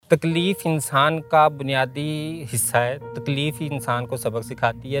तकलीफ़ इंसान का बुनियादी हिस्सा है। तकलीफ़ ही इंसान को सबक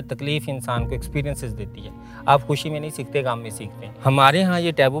सिखाती है, तकलीफ़ इंसान को एक्सपीरियंसेस देती है। आप खुशी में नहीं सीखते, गम में सीखते हैं। हमारे यहाँ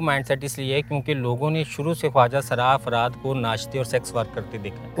ये टैबू माइंडसेट इसलिए है क्योंकि लोगों ने शुरू से ख्वाजा सरा अफराद को नाचते और सेक्स वर्क करते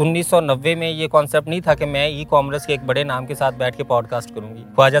देखा है। 1990 में ये कॉन्सेप्ट नहीं था कि मैं ई कॉमर्स के एक बड़े नाम के साथ बैठ के पॉडकास्ट करूँगी,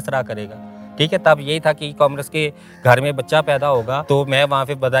 ख्वाजा सरा करेगा, ठीक है। तब यही था कि ई कॉमर्स के घर में बच्चा पैदा होगा तो मैं वहाँ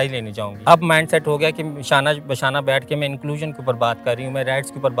पे बधाई लेने जाऊँगी। अब माइंडसेट हो गया कि शाना बशाना बैठ के मैं इंक्लूजन के ऊपर बात कर रही हूँ, मैं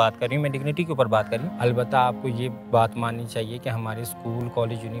राइट्स के ऊपर बात कर रही हूँ, मैं डिग्निटी के ऊपर बात कर रही हूँ। अलबत्ता आपको ये बात माननी चाहिए कि हमारे स्कूल,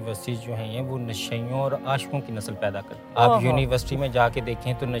 कॉलेज, यूनिवर्सिटीज़ जो हैं वो नशइयों और आशिकों की नस्ल पैदा कर। आप यूनिवर्सिटी में जाके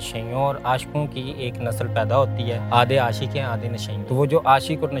देखें तो नशइयों और आशिकों की एक नस्ल पैदा होती है। आधे आशिक हैं, आधे नशई। तो वो जो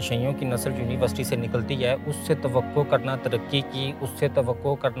आशिक और नशइयों की नस्ल यूनिवर्सिटी से निकलती है, उससे तवक्को करना तरक्की की, उससे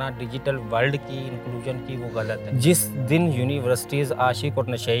तवक्को करना डिजिटल वर्ल्ड की, इंक्लूजन की, वो गलत है। जिस दिन यूनिवर्सिटीज़ आशिक और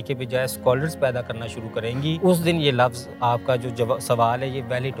नशे के बजाय स्कॉलर्स पैदा करना शुरू करेंगी, उस दिन ये लफ्ज़ आपका जो सवाल है ये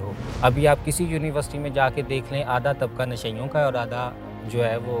वैलिड हो। अभी आप किसी यूनिवर्सिटी में जाके देख लें, आधा तबका नशइयों का है और आधा जो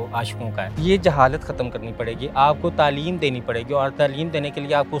है वो आशिकों का है। ये जहालत ख़त्म करनी पड़ेगी, आपको तालीम देनी पड़ेगी और तालीम देने के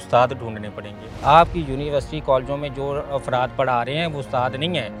लिए आपको उस्ताद ढूंढने पड़ेंगे। आपकी यूनिवर्सिटी कॉलेजों में जो अफराद पढ़ा रहे हैं वो उस्ताद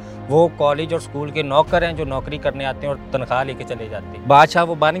नहीं है, वो कॉलेज और स्कूल के नौकर हैं जो नौकरी करने आते हैं और तनख्वाह लेके चले जाते हैं। बादशाह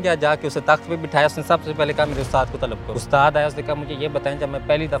वो बन गया, जाके उसे तख्त पे बिठाया, उसने सबसे पहले कहा मेरे उस्ताद को तलब करो। उस्ताद आया, उसने कहा मुझे ये बताएं जब मैं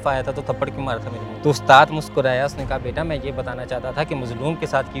पहली दफ़ा आया था तो थप्पड़ क्यों मारा था मेरे मुंह। तो उस्ताद मुस्कुराया, उसने कहा बेटा मैं ये बताना चाहता था कि मजलूम के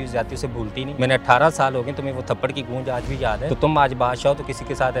साथ की हुई ज़्यादती उसे भूलती नहीं। मैंने 18 साल हो गए, तुम्हें वो थप्पड़ की गूंज आज भी याद है। तो तुम आज बादशाह हो तो किसी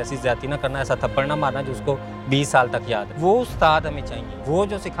के साथ ऐसी ज़्यादती ना करना, ऐसा थप्पड़ ना मारना जो उसको 20 साल तक याद है। वो उस्ताद हमें चाहिए, वो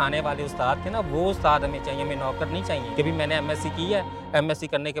जो सिखाने वाले उस्ताद थे ना, वो उस्ताद हमें चाहिए, हमें नौकर नहीं चाहिए। कभी मैंने एमएससी की है, एमएससी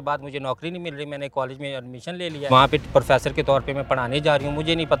करने के बाद मुझे नौकरी नहीं मिल रही, मैंने कॉलेज में एडमिशन ले लिया, वहाँ पे प्रोफेसर के तौर पे मैं पढ़ाने जा रही हूँ,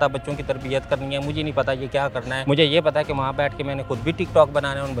 मुझे नहीं पता बच्चों की तरबियत करनी है, मुझे नहीं पता ये क्या करना है। मुझे ये पता है कि वहाँ बैठ के मैंने खुद भी टिकटॉक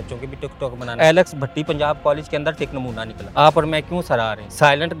बनाना है, उन बच्चों के भी टिकटॉक बनाना है। एलेक्स भट्टी पंजाब कॉलेज के अंदर एक नमूना निकला। आप और मैं क्यों सराह रहे हैं?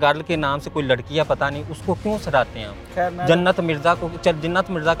 साइलेंट गर्ल के नाम से कोई लड़की है पता नहीं, उसको क्यों सराहते हैं आप? जन्नत मिर्जा को, जन्नत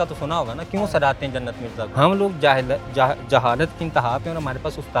मिर्जा का तो सुना होगा ना, क्यों सराहते हैं जन्नत मिर्जा को? हम लोग जहालत की इंतहा पे और हमारे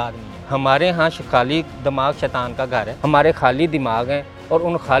पास उस्ताद नहीं है। हमारे यहाँ खाली दिमाग शैतान का घर है, हमारे खाली दिमाग हैं और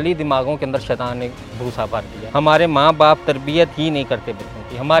उन खाली दिमागों के अंदर शैतान ने भूसा भर दिया। हमारे माँ बाप तरबियत ही नहीं करते बच्चों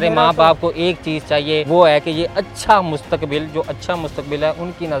की। हमारे माँ बाप को एक चीज़ चाहिए, वो है कि ये अच्छा मुस्तकबिल, जो अच्छा मुस्तकबिल है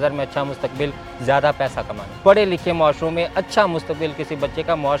उनकी नज़र में अच्छा मुस्तकबिल ज़्यादा पैसा कमाना। पढ़े लिखे माशरों में अच्छा मुस्तकबिल किसी बच्चे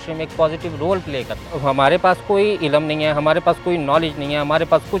का माशरे में एक पॉजिटिव रोल प्ले करना। हमारे पास कोई इल्म नहीं है, हमारे पास कोई नॉलेज नहीं है, हमारे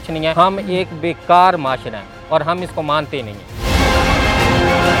पास कुछ नहीं है, हम एक बेकार माशरा हैं और हम इसको मानते नहीं हैं।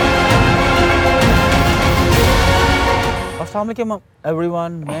 अस्सलाम वालेकुम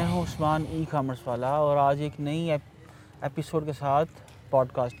एवरीवन, मैं हूँ उस्मान ई कॉमर्स वाला और आज एक नई एपिसोड के साथ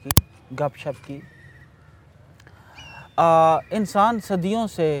पॉडकास्ट की गपशप की। इंसान सदियों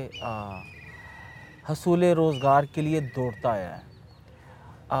से हसूल रोज़गार के लिए दौड़ता आया है।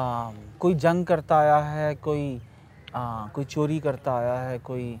 कोई जंग करता आया है, कोई चोरी करता आया है,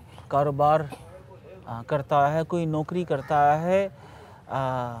 कोई कारोबार करता आया है, कोई नौकरी करता आया है।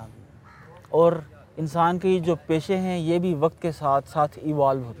 और इंसान के जो पेशे हैं ये भी वक्त के साथ साथ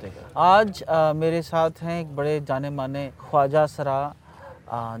इवॉल्व होते हैं। आज मेरे साथ हैं एक बड़े जाने माने ख्वाजा सरा,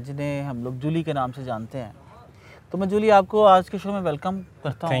 जिन्हें हम लोग जूली के नाम से जानते हैं। तो मैं जूली आपको आज के शो में वेलकम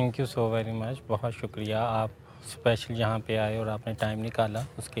करता हूँ। Thank you so very much, बहुत शुक्रिया, आप स्पेशल यहाँ पे आए और आपने टाइम निकाला,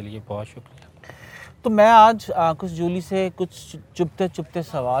 उसके लिए बहुत शुक्रिया। तो मैं आज कुछ जूली से कुछ चुपते चुपते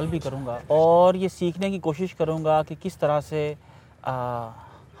सवाल भी करूँगा और ये सीखने की कोशिश करूँगा कि किस तरह से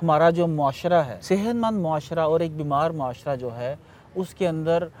हमारा जो मुआशरा है, सेहतमंद मुआशरा और एक बीमार मुआशरा जो है, उसके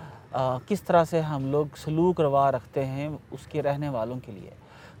अंदर किस तरह से हम लोग सलूक रवा रखते हैं उसके रहने वालों के लिए।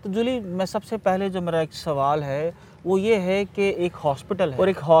 तो जूली, मैं सबसे पहले जो मेरा एक सवाल है वो ये है कि एक हॉस्पिटल है और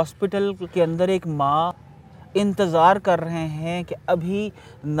एक हॉस्पिटल के अंदर एक माँ इंतज़ार कर रहे हैं कि अभी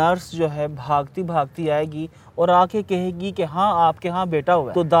नर्स जो है भागती भागती आएगी और आके कहेगी कि हाँ आपके यहाँ बेटा हुआ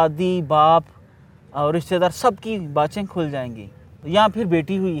है। तो दादी, बाप और रिश्तेदार सबकी बातें खुल जाएंगी। या फिर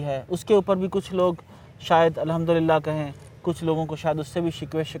बेटी हुई है, उसके ऊपर भी कुछ लोग शायद अल्हम्दुलिल्लाह कहें, कुछ लोगों को शायद उससे भी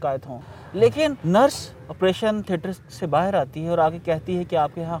शिकवे शिकायत हों। लेकिन नर्स ऑपरेशन थिएटर से बाहर आती है और आके कहती है कि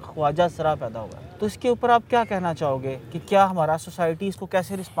आपके यहाँ ख्वाजा सरा पैदा हुआ है। तो इसके ऊपर आप क्या कहना चाहोगे कि क्या हमारा सोसाइटी इसको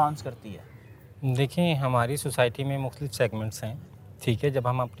कैसे रिस्पांस करती है? देखिए, हमारी सोसाइटी में मुख्तलिफ सेगमेंट्स हैं, ठीक है। जब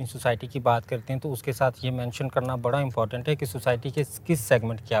हम अपनी सोसाइटी की बात करते हैं तो उसके साथ ये मेंशन करना बड़ा इंपॉर्टेंट है कि सोसाइटी के किस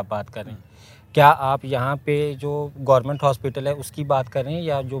सेगमेंट की आप बात करें। क्या आप यहाँ पे जो गवर्नमेंट हॉस्पिटल है उसकी बात करें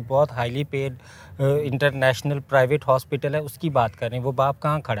या जो बहुत highly paid international private hospital है उसकी बात करें? वो बाप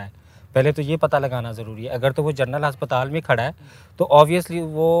कहाँ खड़ा है, पहले तो ये पता लगाना ज़रूरी है। अगर तो वो जनरल अस्पताल में खड़ा है तो ऑब्वियसली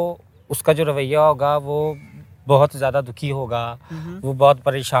वो उसका जो रवैया होगा वो बहुत ज़्यादा दुखी होगा, वो बहुत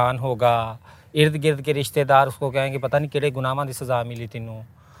परेशान होगा। इर्द गिर्द के रिश्तेदार उसको कहेंगे पता नहीं किहड़े गुनाहां दी सज़ा मिली तेनों,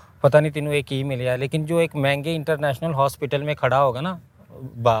 पता नहीं तीनों एक ही मिल गया। लेकिन जो एक महंगे इंटरनेशनल हॉस्पिटल में खड़ा होगा ना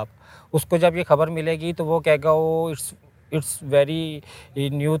बाप, उसको जब ये खबर मिलेगी तो वो कहेगा वो it's very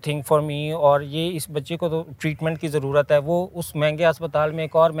new thing for me, और ये इस बच्चे को तो ट्रीटमेंट की ज़रूरत है। वो उस महंगे अस्पताल में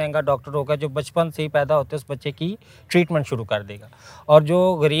एक और महंगा डॉक्टर होगा जो बचपन से ही पैदा होते उस बच्चे की ट्रीटमेंट शुरू कर देगा। और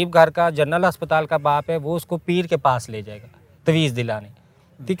जो गरीब घर का जनरल अस्पताल का बाप है वो उसको पीर के पास ले जाएगा तवीज़ दिलाने।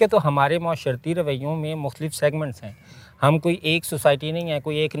 ठीक है, तो हमारे माशरती रवैयों में मुख्तलिफ सेगमेंट्स हैं। हम कोई एक सोसाइटी नहीं है,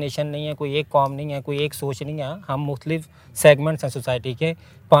 कोई एक नेशन नहीं है, कोई एक कौम नहीं है, कोई एक सोच नहीं है। हम मुख्तलिफ सेगमेंट्स हैं सोसाइटी के,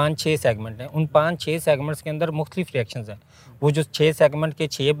 5-6 सेगमेंट हैं। उन 5-6 सेगमेंट्स के अंदर मुख्तलिफ रिएक्शंस हैं। वो जो 6 सेगमेंट के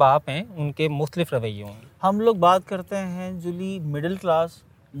 6 बाप हैं उनके मुख्तलिफ रवैये होंगे। हम लोग बात करते हैं जुली middle class,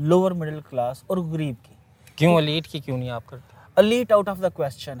 lower middle class और गरीब की। क्यों एलीट की क्यों नहीं आप करते? Elite out of the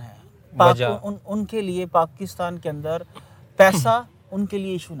question है। उनके लिए पाकिस्तान के अंदर पैसा उनके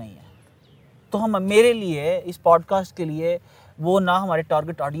लिए इशू नहीं है। तो हम मेरे लिए इस पॉडकास्ट के लिए वो ना हमारे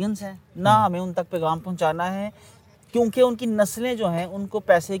टारगेट ऑडियंस हैं, ना हमें उन तक पैगाम पहुंचाना है, क्योंकि उनकी नस्लें जो हैं उनको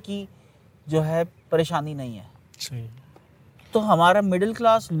पैसे की जो है परेशानी नहीं है। सही। तो हमारा middle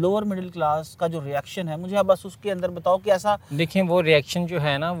class, lower middle class का जो रिएक्शन है, मुझे आप बस उसके अंदर बताओ कि ऐसा। देखिए वो रिएक्शन जो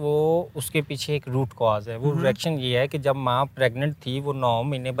है ना वो उसके पीछे एक रूट कॉज है। वो रिएक्शन ये है कि जब माँ प्रेग्नेंट थी, वो 9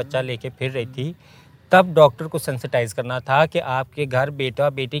 महीने बच्चा लेके फिर रही थी, तब डॉक्टर को सेंसिटाइज करना था कि आपके घर बेटा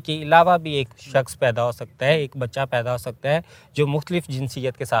बेटी के अलावा भी एक शख्स पैदा हो सकता है, एक बच्चा पैदा हो सकता है जो मुख्तलिफ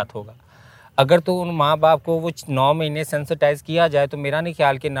जिनसियत के साथ होगा। अगर तो उन माँ बाप को वो 9 महीने सेंसिटाइज किया जाए तो मेरा नहीं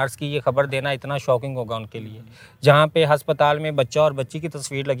ख्याल कि नर्स की ये खबर देना इतना शॉकिंग होगा उनके लिए। जहाँ पे अस्पताल में बच्चा और बच्ची की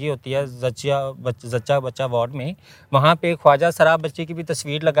तस्वीर लगी होती है जच्चा बच्चा वार्ड में, वहाँ पे ख्वाजा शराब बच्चे की भी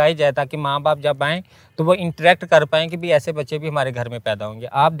तस्वीर लगाई जाए ताकि माँ बाप जब आएँ तो वो इंटरेक्ट कर पाएँ कि भी ऐसे बच्चे भी हमारे घर में पैदा होंगे।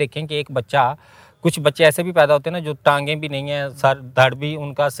 आप देखें कि एक बच्चा, कुछ बच्चे ऐसे भी पैदा होते हैं ना जो टांगें भी नहीं हैं, सर धड़ भी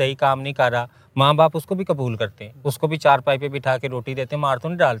उनका सही काम नहीं कर रहा, माँ बाप उसको भी कबूल करते हैं, उसको भी चारपाई पे बिठा के रोटी देते हैं, मार तो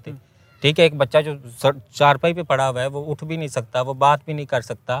नहीं डालते। ठीक है, एक बच्चा जो चारपाई पे पड़ा हुआ है, वो उठ भी नहीं सकता, वो बात भी नहीं कर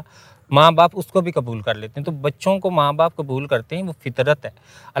सकता, माँ बाप उसको भी कबूल कर लेते हैं। तो बच्चों को माँ बाप कबूल करते हैं, वो फितरत है।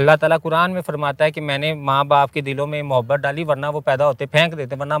 अल्लाह ताला कुरान में फरमाता है कि मैंने माँ बाप के दिलों में मोहब्बत डाली, वरना वो पैदा होते फेंक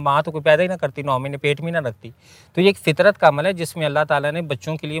देते, वरना माँ तो कोई पैदा ही ना करती, 9 महीने पेट में ना रखती। तो ये एक फितरत का अमल है जिसमें अल्लाह ताला ने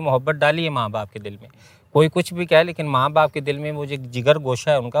बच्चों के लिए मोहब्बत डाली है माँ बाप के दिल में। कोई कुछ भी कहे, लेकिन माँ बाप के दिल में वो जो जिगर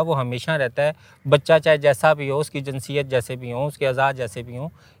गोशा है उनका, वो हमेशा रहता है। बच्चा चाहे जैसा भी हो, उसकी जिनसियत जैसे भी हो, उसके आज़ाद जैसे भी हों,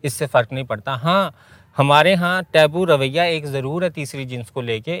 इससे फ़र्क नहीं पड़ता। हाँ, हमारे यहाँ टैबू रवैया एक ज़रूर है तीसरी जिन्स को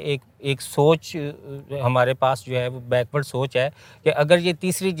लेके। एक सोच हमारे पास जो है वो बैकवर्ड सोच है कि अगर ये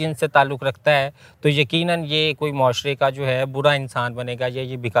तीसरी जिन्स से ताल्लुक़ रखता है तो यकीनन ये कोई माशरे का जो है बुरा इंसान बनेगा, या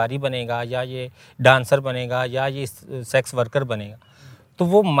ये भिखारी बनेगा, या ये डांसर बनेगा, या ये सेक्स वर्कर बनेगा। तो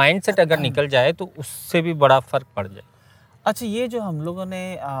वो माइंडसेट अगर निकल जाए तो उससे भी बड़ा फ़र्क पड़ जाए। अच्छा, ये जो हम लोगों ने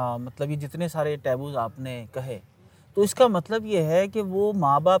मतलब ये जितने सारे टैबूज़ आपने कहे, तो इसका मतलब ये है कि वो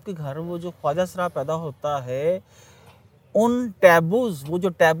माँ बाप के घर वो जो ख्वाजा सरा पैदा होता है, उन टैबूज़, वो जो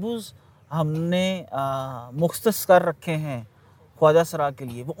टैबूज़ हमने मुख्तस कर रखे हैं ख्वाजा सरा के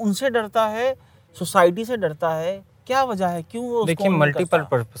लिए, वो उनसे डरता है, सोसाइटी से डरता है? क्या वजह है, क्यों वो? देखिए मल्टीपल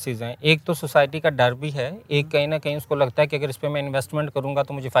पर्पसेस हैं। एक तो सोसाइटी का डर भी है, एक कहीं ना कहीं उसको लगता है कि अगर इस पर मैं इन्वेस्टमेंट करूंगा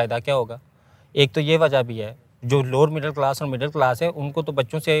तो मुझे फ़ायदा क्या होगा। एक तो ये वजह भी है। जो लोअर मिडिल क्लास और मिडिल क्लास है उनको तो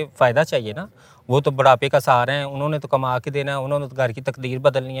बच्चों से फ़ायदा चाहिए ना, वो तो बुढ़ापे का सहारा है, उन्होंने तो कमा के देना है, उन्होंने तो घर की तकदीर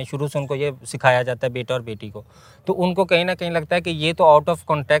बदलनी है। शुरू से उनको ये सिखाया जाता है बेटा और बेटी को, तो उनको कहीं ना कहीं लगता है कि ये तो आउट ऑफ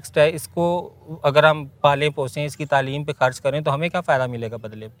कॉन्टेक्स्ट है, इसको अगर हम पालें पोसें, इसकी तालीम पे खर्च करें तो हमें क्या फ़ायदा मिलेगा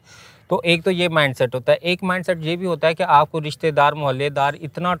बदले में। तो एक तो ये माइंडसेट होता है। एक माइंडसेट ये भी होता है कि आपको रिश्तेदार मोहल्लेदार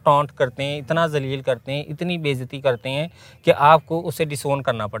इतना टॉन्ट करते हैं, इतना जलील करते हैं, इतनी बेइज्जती करते हैं कि आपको उसे डिसोन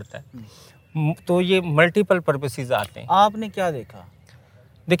करना पड़ता है। तो ये मल्टीपल पर्पसेस आते हैं। आपने क्या देखा?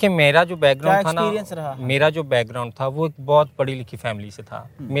 देखिए मेरा जो बैकग्राउंड था ना, मेरा जो बैकग्राउंड था वो एक बहुत पढ़ी लिखी फैमिली से था।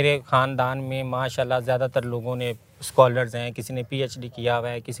 मेरे ख़ानदान में माशाल्लाह ज़्यादातर लोगों ने स्कॉलर्स हैं, किसी ने पीएचडी किया हुआ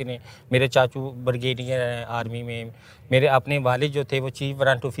है, किसी ने, मेरे चाचू ब्रिगेडियर हैं आर्मी में, मेरे अपने वालिद जो थे वो चीफ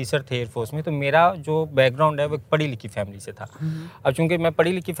वारंट ऑफिसर थे एयरफोर्स में। तो मेरा जो बैकग्राउंड है वो एक पढ़ी लिखी फैमिली से था। अब चूँकि मैं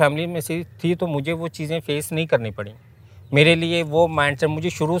पढ़ी लिखी फैमिली में से थी तो मुझे वो चीज़ें फेस नहीं करनी पड़ी। मेरे लिए वो माइंडसेट, मुझे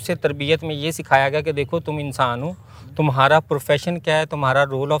शुरू से तरबियत में ये सिखाया गया कि देखो तुम इंसान हो, तुम्हारा प्रोफेशन क्या है, तुम्हारा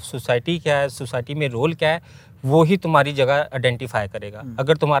रोल ऑफ सोसाइटी क्या है, सोसाइटी में रोल क्या है, वो ही तुम्हारी जगह आइडेंटिफाई करेगा।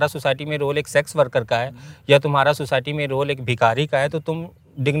 अगर तुम्हारा सोसाइटी में रोल एक सेक्स वर्कर का है या तुम्हारा सोसाइटी में रोल एक भिखारी का है तो तुम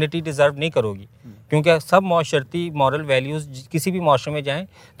डिग्निटी डिज़र्व नहीं करोगी, क्योंकि सब माशरती मॉरल वैल्यूज़ किसी भी माशरे में जाएँ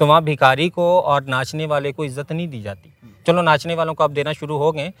तो वहाँ भिखारी को और नाचने वाले को इज़्ज़त नहीं दी जाती। चलो नाचने वालों को अब देना शुरू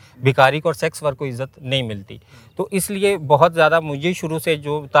हो गए, भिखारी को और सेक्स वर्क को इज़्ज़त नहीं मिलती। तो इसलिए बहुत ज़्यादा मुझे शुरू से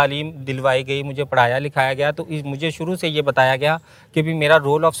जो तालीम दिलवाई गई, मुझे पढ़ाया लिखाया गया, तो मुझे शुरू से ये बताया गया कि भी मेरा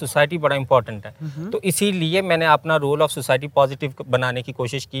रोल ऑफ सोसाइटी बड़ा इंपॉर्टेंट है। तो इसीलिए मैंने अपना रोल ऑफ सोसाइटी पॉजिटिव बनाने की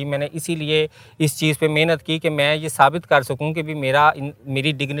कोशिश की। मैंने इसीलिए इस चीज़ पे मेहनत की कि मैं ये साबित कर सकूं कि भी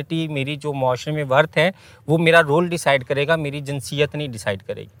मेरी डिग्निटी, मेरी जो माशरे में वर्थ है, वो मेरा रोल डिसाइड करेगा, मेरी जिनसियत नहीं डिसाइड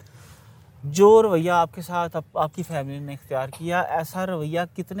करेगी। जो रवैया आपके साथ आपकी फैमिली ने इख्तियार किया, ऐसा रवैया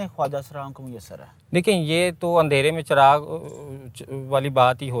कितने ख्वाजा सराओं को मुयसर है? देखिए, ये तो अंधेरे में चिराग वाली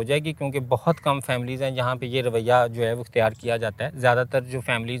बात ही हो जाएगी, क्योंकि बहुत कम फैमिलीज़ हैं जहाँ पे ये रवैया जो है वो इख्तियार किया जाता है। ज़्यादातर जो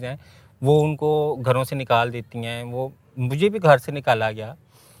फैमिलीज़ हैं वो उनको घरों से निकाल देती हैं। वो मुझे भी घर से निकाला गया,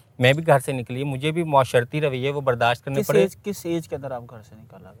 मैं भी घर से निकली, मुझे भी माशरती रवैये वो बर्दाश्त करने पड़े। किस एज के अंदर आप घर से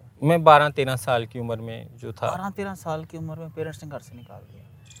निकाला गया? मैं 12-13 साल की उम्र में जो था। 12-13 साल की उम्र में पेरेंट्स ने घर से निकाल दिया।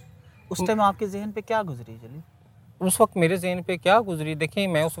 उस टाइम आपके जहन पे क्या गुजरी चली? उस वक्त मेरे जहन पे क्या गुजरी, देखिए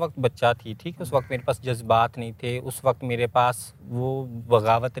मैं उस वक्त बच्चा थी, ठीक है। उस वक्त मेरे पास जज्बात नहीं थे, उस वक्त मेरे पास वो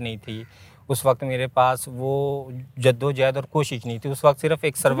बगावत नहीं थी, उस वक्त मेरे पास वो जद्दोजहद और कोशिश नहीं थी। उस वक्त सिर्फ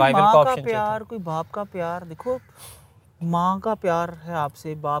एक सर्वाइवल का ऑप्शन प्यार, कोई बाप का प्यार, देखो माँ का प्यार है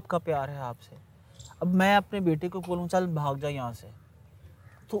आपसे, बाप का प्यार है आपसे। अब मैं अपने बेटे को बोलूँ चल भाग जा यहाँ से,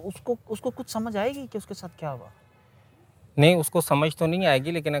 तो उसको कुछ समझ आएगी कि उसके साथ क्या हुआ? नहीं, उसको समझ तो नहीं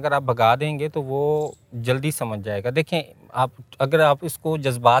आएगी, लेकिन अगर आप भगा देंगे तो वो जल्दी समझ जाएगा। देखें, अगर आप इसको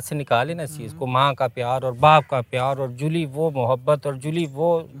जज्बात से निकालें ना, इस चीज़ को, माँ का प्यार और बाप का प्यार और जुली वो मोहब्बत और जुली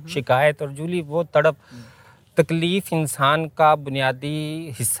वो शिकायत और जुली वो तड़प, तकलीफ़ इंसान का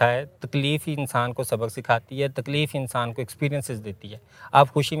बुनियादी हिस्सा है। तकलीफ़ ही इंसान को सबक सिखाती है, तकलीफ़ इंसान को एक्सपीरियंसेस देती है। आप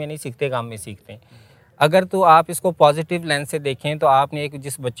खुशी में नहीं सीखते, गम में सीखते हैं। अगर तो आप इसको पॉजिटिव लेंस से देखें तो आपने एक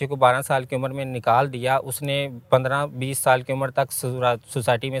जिस बच्चे को 12 साल की उम्र में निकाल दिया, उसने 15-20 साल की उम्र तक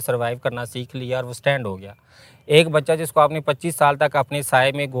सोसाइटी में सर्वाइव करना सीख लिया और वो स्टैंड हो गया। एक बच्चा जिसको आपने 25 साल तक अपने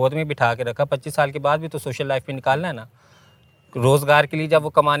साए में गोद में बिठा के रखा, 25 साल के बाद भी तो सोशल लाइफ में निकालना है ना। रोज़गार के लिए जब वो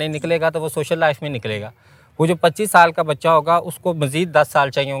कमाने निकलेगा तो वो सोशल लाइफ में निकलेगा। वो जो 25 साल का बच्चा होगा उसको मज़ीद 10 साल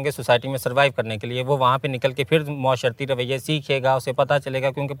चाहिए होंगे सोसाइटी में सर्वाइव करने के लिए। वो वहाँ पे निकल के फिर माशरती रवैये सीखेगा, उसे पता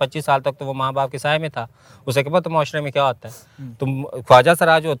चलेगा, क्योंकि 25 साल तक तो वो माँ बाप के साए में था, उसे क्या पता माशरे में क्या होता है। तो ख्वाजा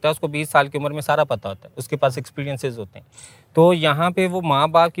सरा जो होता है उसको 20 साल की उम्र में सारा पता होता है, उसके पास एक्सपीरियंसेस होते हैं। तो यहाँ पे वो माँ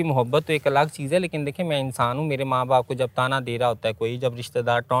बाप की मोहब्बत तो एक अलग चीज़ है, लेकिन देखिए मैं इंसान हूँ, मेरे माँ बाप को जब ताना दे रहा होता है कोई, जब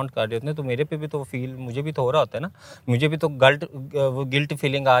रिश्तेदार टॉन्ट कर रहे होते हैं, तो मेरे पे भी तो फील मुझे भी तो हो रहा होता है ना। मुझे भी तो गिल्ट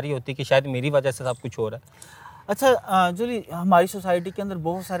फीलिंग आ रही होती है कि शायद मेरी वजह से सब कुछ हो रहा है। अच्छा जूली, हमारी सोसाइटी के अंदर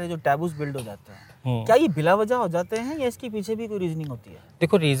बहुत सारे जो टैबूज बिल्ड हो जाते हैं, क्या ये बिला वजह हो जाते हैं या इसके पीछे भी कोई रीजनिंग होती है?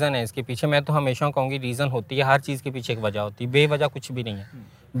 देखो, रीज़न है इसके पीछे, मैं तो हमेशा कहूँगी रीज़न होती है, हर चीज़ के पीछे एक वजह होती है। बेवजह कुछ भी नहीं है,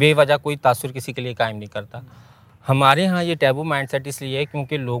 बेवजह कोई तासुर किसी के लिए कायम नहीं करता। हमारे यहाँ ये टैबू माइंडसेट इसलिए है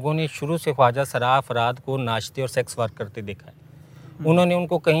क्योंकि लोगों ने शुरू से ख्वाजा सरा अफराद को नाचते और सेक्स वर्क करते देखा है। उन्होंने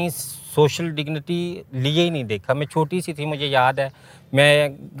उनको कहीं सोशल डिग्निटी लिए ही नहीं देखा। मैं छोटी सी थी, मुझे याद है,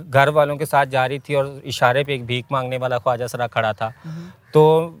 मैं घर वालों के साथ जा रही थी और इशारे पे एक भीख मांगने वाला ख्वाजा सरा खड़ा था,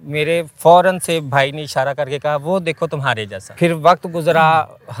 तो मेरे फ़ौरन से भाई ने इशारा करके कहा वो देखो तुम्हारे जैसा। फिर वक्त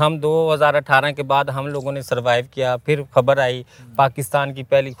गुजरा, हम 2018 के बाद हम लोगों ने सर्वाइव किया। फिर खबर आई पाकिस्तान की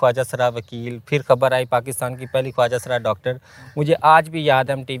पहली ख्वाजा सरा वकील, फिर खबर आई पाकिस्तान की पहली ख्वाजा सरा डॉक्टर। मुझे आज भी याद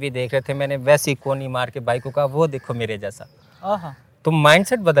है, हम टीवी देख रहे थे, मैंने वैसी कोनी मार के भाई को कहा वो देखो मेरे जैसा। तो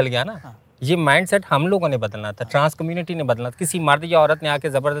माइंडसेट बदल गया ना। ये माइंडसेट हम लोगों ने बदलना था, ट्रांस कम्युनिटी ने बदलना था। किसी मर्द या औरत ने आके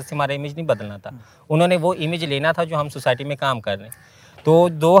ज़बरदस्ती हमारा इमेज नहीं बदलना था। उन्होंने वो इमेज लेना था जो हम सोसाइटी में काम कर रहे हैं। तो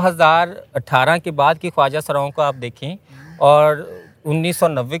 2018 के बाद की ख्वाजा सराओं को आप देखें और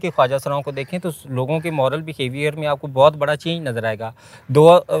 1990 के ख्वाजा सराओं को देखें तो लोगों के मॉरल बिहेवियर में आपको बहुत बड़ा चेंज नज़र आएगा।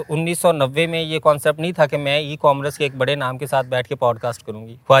 1990 में ये कॉन्सेप्ट नहीं था कि मैं ई कॉमर्स के एक बड़े नाम के साथ बैठ के पॉडकास्ट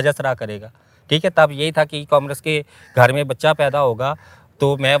करूँगी, ख्वाजा सरा करेगा, ठीक है। तब यही था कि ई कॉमर्स के घर में बच्चा पैदा होगा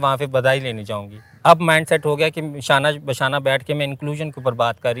तो मैं वहाँ पे बधाई लेने जाऊँगी। अब माइंडसेट हो गया कि शाना बशाना बैठ के मैं इंक्लूजन के ऊपर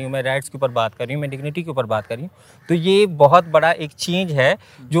बात कर रही हूँ, मैं राइट्स के ऊपर बात कर रही हूँ, मैं डिग्निटी के ऊपर बात कर रही हूँ। तो ये बहुत बड़ा एक चेंज है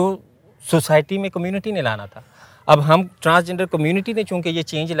जो सोसाइटी में कम्युनिटी ने लाना था। अब हम ट्रांसजेंडर कम्युनिटी ने चूँकि ये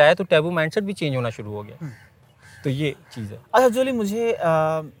चेंज लाया तो टैबू माइंडसेट भी चेंज होना शुरू हो गया। तो ये चीज़ है। अच्छा जूली, मुझे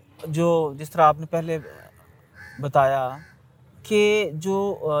जो जिस तरह आपने पहले बताया कि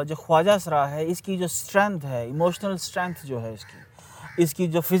जो ख्वाजा सरा है, इसकी जो स्ट्रेंथ है, इमोशनल स्ट्रेंथ जो है, इसकी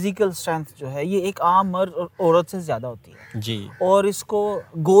जो फिज़िकल स्ट्रेंथ जो है, ये एक आम मर्द और औरत से ज़्यादा होती है जी। और इसको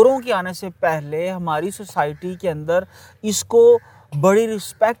गोरों के आने से पहले हमारी सोसाइटी के अंदर इसको बड़ी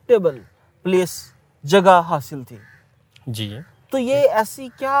रिस्पेक्टेबल प्लेस, जगह हासिल थी जी। तो ये ऐसी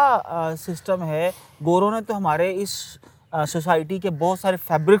क्या सिस्टम है? गोरों ने तो हमारे इस सोसाइटी के बहुत सारे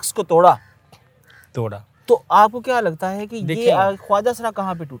फैब्रिक्स को तोड़ा। तो आपको क्या लगता है कि ये ख्वाजा सरा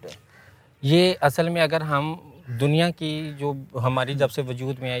कहाँ पे टूटे? ये असल में अगर हम दुनिया की जो हमारी जब से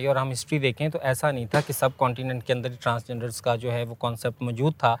वजूद में आई और हम हिस्ट्री देखें तो ऐसा नहीं था कि सब कॉन्टिनेंट के अंदर ट्रांसजेंडर्स का जो है वो कॉन्सेप्ट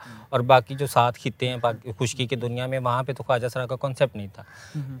मौजूद था और बाकी जो 7 खित्ते हैं खुशकी की दुनिया में वहाँ पे तो ख्वाजा सरा का कॉन्सेप्ट नहीं था।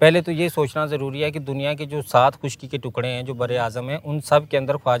 पहले तो ये सोचना ज़रूरी है कि दुनिया के जो 7 खुशकी के टुकड़े हैं जो बड़े आज़म हैं उन सब के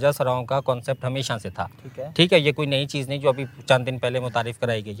अंदर ख्वाजा सराओं का कॉन्सेप्ट हमेशा से था। ठीक है, ये कोई नई चीज़ नहीं जो अभी चंद दिन पहले मुतारिफ़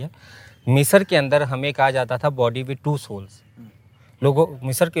कराई गई है। मिस्र के अंदर हमें कहा जाता था बॉडी विद 2 सोल्स।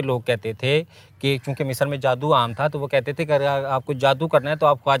 मिस्र के लोग कहते थे कि चूँकि मिस्र में जादू आम था तो वो कहते थे कि अगर आपको जादू करना है तो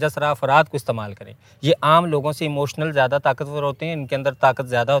आप ख्वाजा सरा अफराद को इस्तेमाल करें। ये आम लोगों से इमोशनल ज़्यादा ताकतवर होते हैं, इनके अंदर ताकत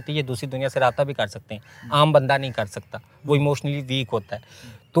ज़्यादा होती है, ये दूसरी दुनिया से रब्ता भी कर सकते हैं, आम बंदा नहीं कर सकता, वो इमोशनली वीक होता है।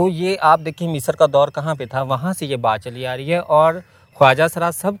 तो ये आप देखिए मिस्र का दौर कहाँ पे था, वहाँ से ये बात चली आ रही है। और ख्वाजा सरा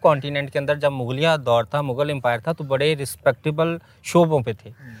सब कॉन्टिनेंट के अंदर जब मुगलिया दौर था, मुग़ल एम्पायर था, तो बड़े रिस्पेक्टेबल शोबों पे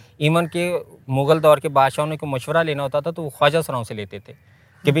थे। इवन के मुग़ल दौर के बादशाहों को मशवरा लेना होता था तो वो ख्वाजा सराओं से लेते थे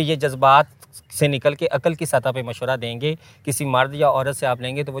कि भाई ये जज्बात से निकल के अकल की सतह पे मशवरा देंगे, किसी मर्द या औरत से आप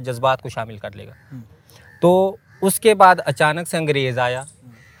लेंगे तो वो जज्बात को शामिल कर लेगा। तो उसके बाद अचानक से अंग्रेज़ आया।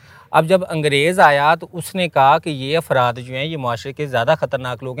 अब जब अंग्रेज़ आया तो उसने कहा कि ये अफराद जो हैं ये माशरे के ज़्यादा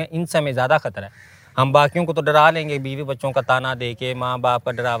ख़तरनाक लोग हैं, इनसे हमें ज़्यादा ख़तरा है। हम बाकियों को तो डरा लेंगे, बीवी बच्चों का ताना दे के, माँ बाप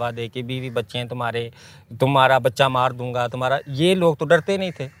का डरावा दे के, बीवी बच्चे हैं तुम्हारा बच्चा मार दूंगा तुम्हारा। ये लोग तो डरते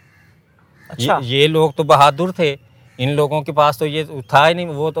नहीं थे। अच्छा। ये लोग तो बहादुर थे। इन लोगों के पास तो ये था ही नहीं।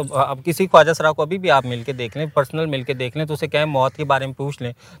 वो तो अब किसी ख्वाजा सरा को अभी भी आप मिल के देख लें, पर्सनल मिल के देख लें, तो उसे कहें मौत के बारे में पूछ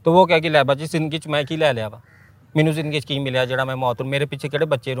लें तो वो क्या कि लै बच्ची जिंदगी च मैं की लै लिया वा, मैनू जिंदगी च की मिलिया जेड़ा मैं मौत, मेरे पीछे किहड़े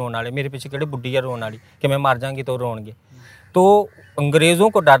बच्चे रोन वाले, मेरे पीछे किहड़े बुढ़ी है रोन वाली कि मैं मर जाऊंगी तो रोणगे। तो अंग्रेज़ों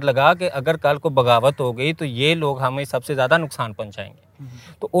को डर लगा कि अगर कल को बगावत हो गई तो ये लोग हमें सबसे ज़्यादा नुकसान पहुंचाएंगे।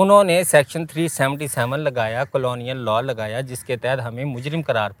 तो उन्होंने सेक्शन 377 लगाया, कॉलोनियल लॉ लगाया, जिसके तहत हमें मुजरिम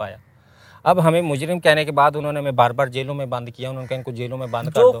करार पाया। अब हमें मुजरिम कहने के बाद उन्होंने हमें बार बार जेलों में बंद किया। उन्होंने कहा इनको जेलों में बंद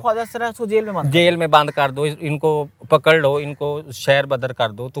कर दो, ख्वाजा सरा उसको जेल में बंद कर दो, इनको पकड़ लो, इनको शहर बदर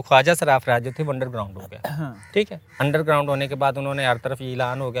कर दो। तो ख्वाजा सरा अफराद जो थे वो अंडरग्राउंड हो गया। ठीक है, अंडरग्राउंड होने के बाद उन्होंने हर तरफ ये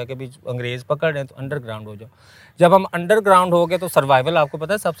ऐलान हो गया कि भाई अंग्रेज़ पकड़ रहे हैं तो अंडरग्राउंड हो जाओ। जब हम अंडरग्राउंड हो गए तो सर्वाइवल आपको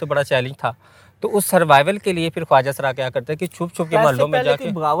पता है सबसे बड़ा चैलेंज था। तो उस सर्वाइवल के लिए फिर ख्वाजा सरा क्या करते हैं कि छुप छुप के महलों में जाके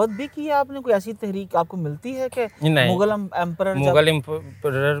बगावत भी की आपने, कोई ऐसी तहरीक आपको मिलती है कि मुगल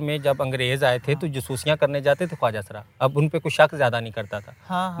एम्परर में जब अंग्रेज आए थे तो जसूसियां करने जाते थे ख्वाजा सरा। अब उन पे कुछ शक ज़्यादा नहीं करता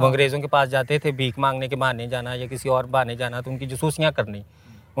था। वो अंग्रेज़ों के पास जाते थे भीख मांगने के बहाने जाना या किसी और बहाने जाना, तो उनकी जसूसियां करनी,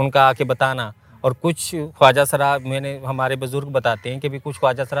 उनका आके बताना। और कुछ ख्वाजा सरा हमारे बुजुर्ग बताते हैं कि भी कुछ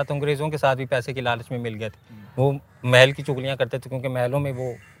ख्वाजा सरा तो अंग्रेज़ों के साथ भी पैसे की लालच में मिल गए थे। वो महल की चुगलियाँ करते थे क्योंकि महलों में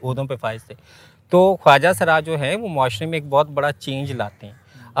वो ओहदों पे फाइज थे। तो ख्वाजा सरा जो है वो माशरे में एक बहुत बड़ा चेंज लाते हैं।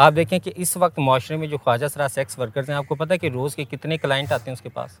 आप देखें कि इस वक्त माशरे में जो ख्वाजा सरा सेक्स वर्कर्स हैं, आपको पता है कि रोज़ के कितने क्लाइंट आते हैं उसके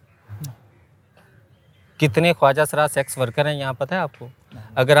पास, कितने ख्वाजा सरा सेक्स वर्कर हैं यहाँ पता है आपको?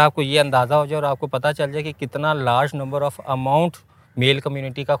 अगर आपको ये अंदाज़ा हो जाए और आपको पता चल जाए कि कितना large number of amount mail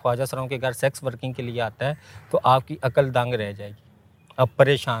community का ख्वाजा सराओं के घर सेक्स वर्किंग के लिए आता है तो आपकी अकल दंग रह जाएगी, आप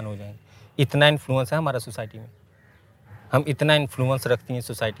परेशान हो जाएंगे। इतना इन्फ्लुएंस है हमारा सोसाइटी में, हम इतना इन्फ्लुएंस रखती हैं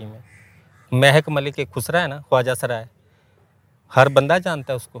सोसाइटी में। महक मलिक एक खुसरा है ना, ख्वाजा सरा है, हर बंदा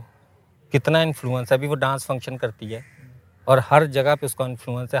जानता है उसको, कितना इन्फ्लुएंस है। अभी वो डांस फंक्शन करती है और हर जगह पे उसका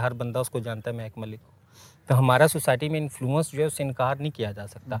इन्फ्लुएंस है, हर बंदा उसको जानता है महक मलिक को। तो हमारा सोसाइटी में इन्फ्लुएंस जो है उससे इनकार नहीं किया जा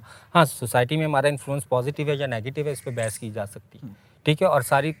सकता। हाँ, सोसाइटी में हमारा इन्फ्लुएंस पॉजिटिव है या नेगेटिव है, इस पर बहस की जा सकती है। ठीक है, और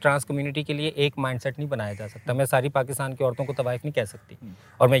सारी ट्रांस कम्युनिटी के लिए एक माइंडसेट नहीं बनाया जा सकता। मैं सारी पाकिस्तान की औरतों को तवाइफ नहीं कह सकती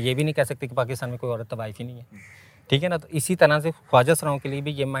और मैं ये भी नहीं कह सकती कि पाकिस्तान में कोई औरत तवाइफ ही नहीं है। ठीक है ना, तो इसी तरह से ख्वाजा सराओं के लिए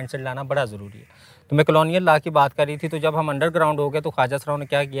भी ये माइंडसेट लाना बड़ा ज़रूरी है। तो मैं कॉलोनियल लॉ की बात कर रही थी। तो जब हम अंडरग्राउंड हो गए तो ख्वाजा सराओं ने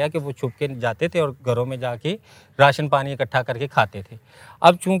क्या किया कि वो छुप के जाते थे और घरों में जाके राशन पानी इकट्ठा करके खाते थे।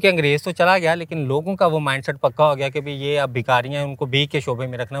 अब चूंकि अंग्रेज़ तो चला गया लेकिन लोगों का वो माइंडसेट पक्का हो गया कि भाई ये अब भिखारी हैं, उनको भीख के शोबे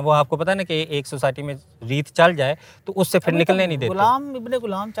में रखना। वो आपको पता है ना कि एक सोसाइटी में रीत चल जाए तो उससे फिर निकलने नहीं देते,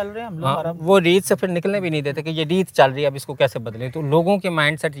 गुलाम चल रहे हैं हम लोग। वो रीत से फिर निकलने भी नहीं देते कि ये रीत चल रही है, अब इसको कैसे बदले। तो लोगों के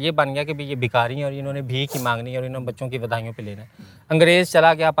माइंडसेट ये बन गया कि भाई ये भिखारी हैं और इन्होंने भीख ही मांगनी है और इन्होंने बच्चों की बधाइयों पे लेना है। अंग्रेज़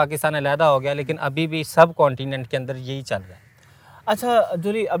चला गया, पाकिस्तान अलहदा हो गया, लेकिन अभी भी सब कॉन्टिनेंट के अंदर यही चल रहा है। अच्छा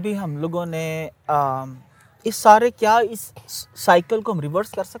जोली, अभी हम लोगों ने इस साइकिल को हम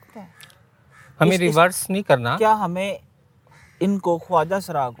रिवर्स कर सकते हैं? हमें रिवर्स नहीं करना। क्या हमें इनको ख्वाजा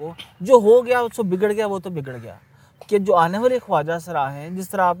सरा को जो हो गया उसको बिगड़ गया वो तो बिगड़ गया, कि जो आने वाले ख्वाजा सरा हैं,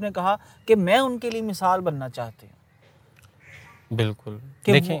 जिस तरह आपने कहा कि मैं उनके लिए मिसाल बनना चाहती हूँ। बिल्कुल,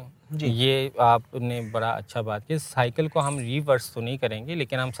 देखें ये आपने बड़ा अच्छा बात की। साइकिल को हम रिवर्स तो नहीं करेंगे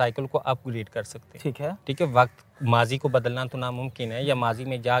लेकिन हम साइकिल को अपग्रेड कर सकते हैं। ठीक है, वक्त माजी को बदलना तो नामुमकिन है, या माजी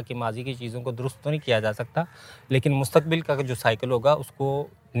में जाके माजी की चीज़ों को दुरुस्त तो नहीं किया जा सकता, लेकिन मुस्तकबिल का जो साइकिल होगा उसको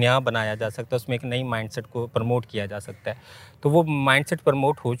नया बनाया जा सकता है, उसमें एक नई माइंडसेट को प्रमोट किया जा सकता है। तो वो माइंडसेट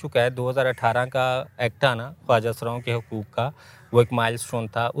प्रमोट हो चुका है। 2018 का एक्ट आना ख्वाजा सराओं के हकूक़ का, वो एक माइलस्टोन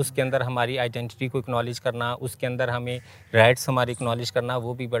था। उसके अंदर हमारी आइडेंटिटी को एक्नॉलेज करना, उसके अंदर हमें राइट्स हमारी एक्नॉलेज करना,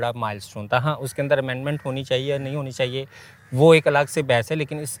 वो भी बड़ा माइलस्टोन था। हाँ, उसके अंदर अमेंडमेंट होनी चाहिए या नहीं होनी चाहिए, वो एक अलग से बहस है,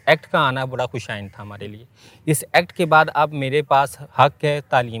 लेकिन इस एक्ट का आना बड़ा खुशाइन था हमारे लिए। इस एक्ट के बाद अब मेरे पास हक़ है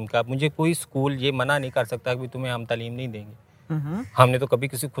तालीम का। मुझे कोई स्कूल ये मना नहीं कर सकता कि तुम्हें हम तालीम नहीं देंगे। हमने तो कभी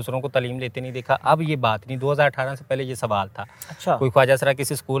किसी खुसरों को तालीम लेते नहीं देखा। अब ये बात नहीं, 2018 से पहले ये सवाल था। अच्छा। कोई ख्वाजा सरा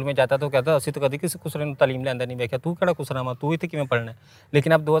किसी स्कूल में जाता तो कहता असी तो कभी किसी खुसरे ने तालीम लेंदा नहीं देखा, तू केड़ा खुसरा वा, तू इत्थे किवें पढ़ना है।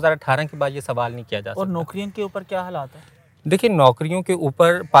 लेकिन अब 2018 के बाद ये सवाल नहीं किया जा सकता। और नौकरियों के ऊपर क्या हालात है? देखिए, नौकरियों के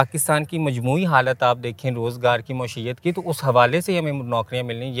ऊपर पाकिस्तान की मजमूई हालत आप देखें, रोज़गार की मौशियत की, तो उस हवाले से हमें नौकरियां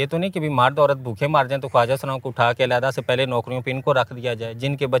मिलनी। ये तो नहीं कि भी मर्द औरत भूखे मार जाएं तो ख्वाजा सराओं को उठा के अलहदा से पहले नौकरियों पे इनको रख दिया जाए।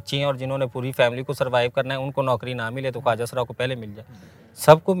 जिनके बच्चे हैं और जिन्होंने पूरी फैमिली को सर्वाइव करना है, उनको नौकरी ना मिले तो ख्वाजा सराओं को पहले मिल जाए।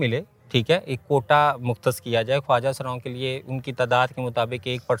 सबको मिले, ठीक है, एक कोटा मुख्तस किया जाए ख्वाजा सराओं के लिए। उनकी तादाद के मुताबिक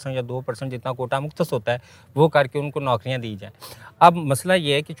 1% या 2% जितना कोटा मुख्तस होता है, वो करके उनको नौकरियां दी जाएँ। अब मसला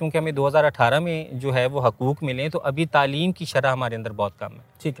ये है कि चूँकि हमें 2018 में जो है वो हकूक़ मिले, तो अभी तालीम की शरह हमारे अंदर बहुत कम है।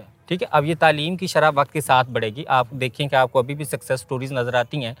 ठीक है। ठीक है, अब ये तालीम की शरह वक्त के साथ बढ़ेगी। आप देखें कि आपको अभी भी सक्सेस स्टोरीज़ नज़र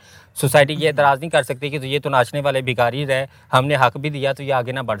आती हैं। सोसाइटी ये एतराज़ नहीं कर सकती कि तो ये तो नाचने वाले भिखारी रहे, हमने हक भी दिया तो ये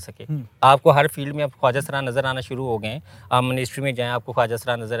आगे ना बढ़ सके। आपको हर फील्ड में अब ख्वाजा सरा नज़र आना शुरू हो गए हैं। आप मिनिस्ट्री में जाएँ, आपको ख्वाजा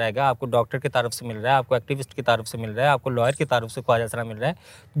सरा नज़र आएगा। आपको डॉक्टर की तरफ से मिल रहा है, आपको एक्टिविस्ट की तरफ से मिल रहा है, आपको लॉयर की तरफ से ख्वाजा सरा मिल रहा है,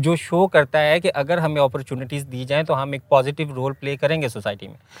 जो शो करता है कि अगर हमें अपॉर्चुनिटीज़ दी जाएँ तो हम एक पॉजिटिव रोल प्ले करेंगे सोसाइटी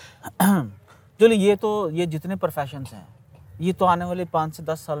में। चलिए, ये जितने प्रोफेशंस हैं, ये तो आने वाले 5 से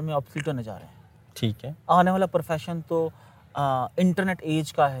 10 साल में ऑब्सोलीट होने जा रहे हैं। ठीक है। आने वाला प्रोफेशन तो इंटरनेट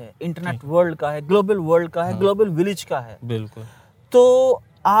एज का है, इंटरनेट वर्ल्ड का है, ग्लोबल वर्ल्ड का है, ग्लोबल विलेज का है। बिल्कुल। तो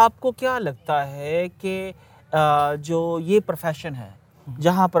आपको क्या लगता है कि जो ये प्रोफेशन है,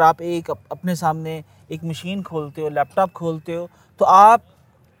 जहाँ पर आप अपने सामने एक मशीन खोलते हो, लैपटॉप खोलते हो, तो आप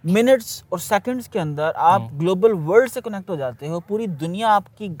मिनट्स और सेकंड्स के अंदर आप ग्लोबल वर्ल्ड से कनेक्ट हो जाते हो, पूरी दुनिया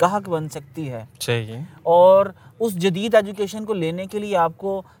आपकी गाहक बन सकती है। चाहिए। और उस जदीद एजुकेशन को लेने के लिए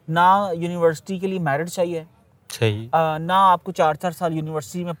आपको ना यूनिवर्सिटी के लिए मेरिट चाहिए, ना आपको 4-4 साल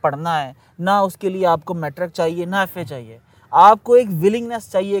यूनिवर्सिटी में पढ़ना है, ना उसके लिए आपको मैट्रिक चाहिए, ना एफए चाहिए। आपको एक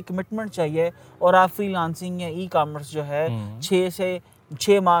विलिंगनेस चाहिए, कमिटमेंट चाहिए, और आप फ्रीलांसिंग या ई कॉमर्स जो है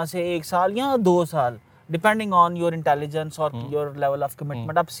 6 माह से 1 साल या 2 साल, डिपेंडिंग ऑन योर इंटेलिजेंस और योर लेवल ऑफ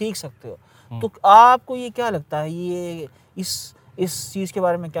कमिटमेंट, आप सीख सकते हो। तो आपको ये क्या लगता है, ये इस चीज़ के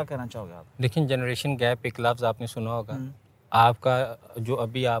बारे में क्या कहना चाहोगे आप? देखिए, जनरेशन गैप एक लफ्ज़ आपने सुना होगा। आपका जो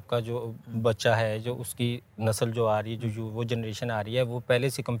बच्चा है, जो उसकी नस्ल जो आ रही है, जो वो जनरेशन आ रही है, वो पहले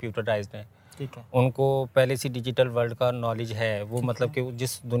से कंप्यूटराइज्ड है। ठीक है। उनको पहले से डिजिटल वर्ल्ड का नॉलेज है। वो मतलब कि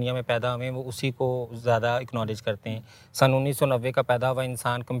जिस दुनिया में पैदा हुए वो उसी को ज़्यादा एक्नॉलेज करते हैं। सन 1990 का पैदा हुआ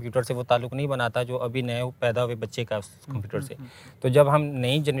इंसान कंप्यूटर से वो ताल्लुक़ नहीं बनाता जो अभी नए पैदा हुए बच्चे का उस कंप्यूटर से। तो जब हम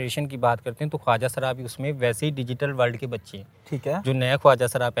नई जनरेशन की बात करते हैं तो ख्वाजा सरा भी उसमें वैसे ही डिजिटल वर्ल्ड के बच्चे हैं। ठीक है। जो नए ख्वाजा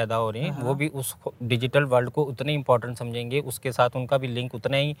सरा पैदा हो रहे हैं वो भी उस डिजिटल वर्ल्ड को उतने इंपॉर्टेंट समझेंगे, उसके साथ उनका भी लिंक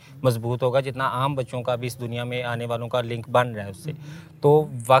उतना ही मजबूत होगा जितना आम बच्चों का भी इस दुनिया में आने वालों का लिंक बन रहा है उससे। तो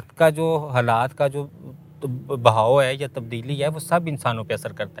वक्त का जो हालात का जो बहाव है या तब्दीली है वो सब इंसानों पे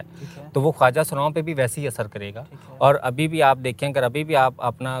असर करता है। तो वो ख्वाजा सराओं पे भी वैसे ही असर करेगा। और अभी भी आप देखें, अगर अभी भी आप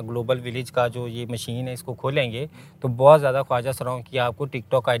अपना ग्लोबल विलेज का जो ये मशीन है इसको खोलेंगे तो बहुत ज़्यादा ख्वाजा सराओं की आपको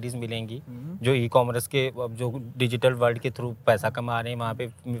टिकटॉक आईडीज़ मिलेंगी जो ई कॉमर्स के जो डिजिटल वर्ल्ड के थ्रू पैसा कमा रहे हैं, वहाँ पे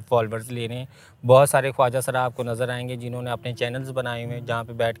फॉलोअर्स ले रहे हैं। बहुत सारे ख्वाजा सरा आपको नज़र आएंगे जिन्होंने अपने चैनल्स बनाए हुए हैं जहाँ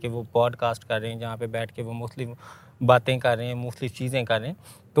पे बैठ के वो पॉडकास्ट कर रहे हैं, जहाँ पे बैठ के वो मुख्तलिफ बातें कर रहे हैं, मुख्तलिफ चीज़ें कर रहे हैं।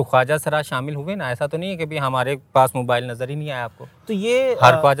 तो ख्वाजा सरा शामिल हुए ना, ऐसा तो नहीं है कि भी हमारे पास मोबाइल नज़र ही नहीं आया आपको। तो ये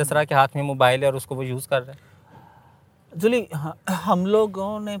हर ख्वाजा सरा के हाथ में मोबाइल है और उसको वो यूज़ कर रहे हैं। जुली, हम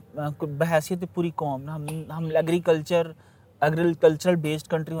लोगों ने बहैसियत पूरी कौम, हम एग्रीकल्चरल बेस्ड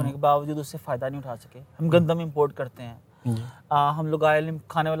कंट्री होने के बावजूद उससे फ़ायदा नहीं उठा सके। हम गंदम इंपोर्ट करते हैं, हम लोग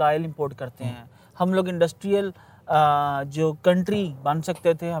खाने वाला ऑयल इंपोर्ट करते हैं। हम लोग इंडस्ट्रियल जो कंट्री बन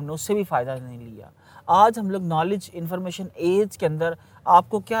सकते थे हमने उससे भी फ़ायदा नहीं लिया। आज हम लोग नॉलेज इंफॉर्मेशन एज के अंदर,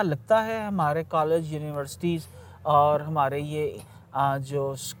 आपको क्या लगता है हमारे कॉलेज, यूनिवर्सिटीज़ और हमारे ये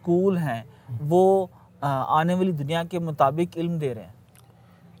जो स्कूल हैं वो आने वाली दुनिया के मुताबिक इल्म दे रहे हैं?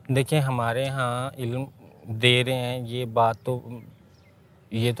 देखिए, हमारे यहाँ इल्म दे रहे हैं ये बात तो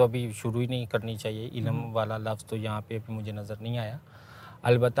ये तो अभी शुरू ही नहीं करनी चाहिए। इल्म वाला लफ्ज़ तो यहाँ पे अभी मुझे नज़र नहीं आया।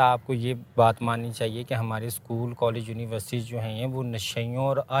 अलबत्ता आपको ये बात माननी चाहिए कि हमारे स्कूल, कॉलेज, यूनिवर्सिटीज़ जो हैं वो नशइयों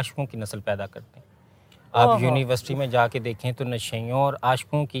और आशिकों की नस्ल पैदा करते हैं। आप यूनिवर्सिटी में जाके देखें तो नशइयों और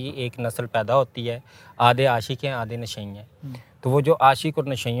आशिकों की एक नस्ल पैदा होती है। आधे आशिक हैं, आधे नशई हैं। तो वो जो आशिक और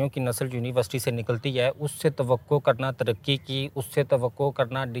नशइयों की नस्ल यूनिवर्सिटी से निकलती है, उससे तवक्को करना तरक्की की, उससे तवक्को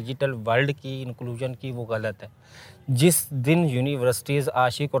करना डिजिटल वर्ल्ड की इंक्लूजन की, वो गलत है। जिस दिन यूनिवर्सिटीज़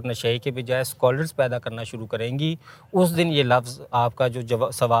आशिक और नशई के बजाय स्कॉलर्स पैदा करना शुरू करेंगी, उस दिन ये लफ्ज़, आपका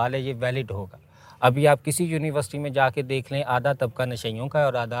जो सवाल है, ये वैलिड होगा। अभी आप किसी यूनिवर्सिटी में जाके देख लें, आधा तबका नशइयों का है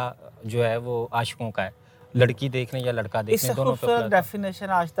और आधा जो है वो आशिकों का है। लड़की देख लें या लड़का देख लें, इससे दोनों पे खूबसूरत अपना डेफिनेशन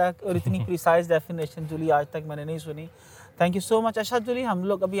आज तक और इतनी प्रिसाइज डेफिनेशन जूली आज तक मैंने नहीं सुनी। Thank you so much. अच्छा जूली, हम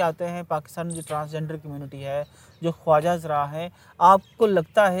लोग अभी आते हैं पाकिस्तान में जो ट्रांसजेंडर कम्युनिटी है, जो ख्वाजा ज़रा है, आपको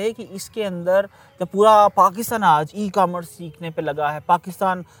लगता है कि इसके अंदर जब पूरा पाकिस्तान आज ई कॉमर्स सीखने पे लगा है,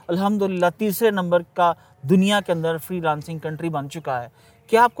 पाकिस्तान अल्हम्दुलिल्लाह तीसरे नंबर का दुनिया के अंदर फ्रीलांसिंग कंट्री बन चुका है,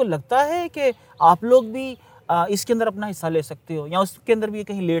 क्या आपको लगता है कि आप लोग भी इसके अंदर अपना हिस्सा ले सकते हो, या उसके अंदर भी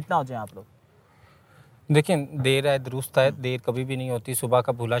कहीं लेट ना हो जाए आप लोग? देखिए, देर आए दुरुस्त आए, देर कभी भी नहीं होती। सुबह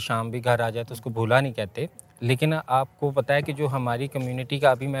का भूला शाम भी घर आ जाए तो उसको भूला नहीं कहते। लेकिन आपको पता है कि जो हमारी कम्युनिटी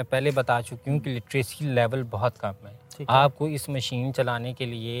का, अभी मैं पहले बता चुकी हूँ कि लिटरेसी लेवल बहुत कम है। आपको इस मशीन चलाने के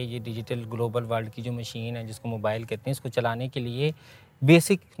लिए, ये डिजिटल ग्लोबल वर्ल्ड की जो मशीन है जिसको मोबाइल कहते हैं, इसको चलाने के लिए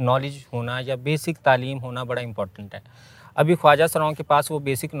बेसिक नॉलेज होना या बेसिक तालीम होना बड़ा इम्पोर्टेंट है। अभी ख्वाजा सराओं के पास वो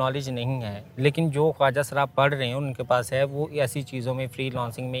बेसिक नॉलेज नहीं है, लेकिन जो ख्वाजा सरा पढ़ रहे हैं उनके पास है, वो ऐसी चीज़ों में,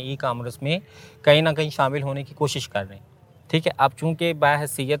 फ्रीलांसिंग में, ई कॉमर्स में कहीं ना कहीं शामिल होने की कोशिश कर रहे हैं। ठीक है, अब चूँकि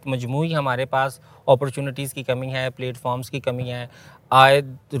बाहैसियत मजमूई हमारे पास अपॉर्चुनिटीज़ की कमी है, प्लेटफॉर्म्स की कमी है। आए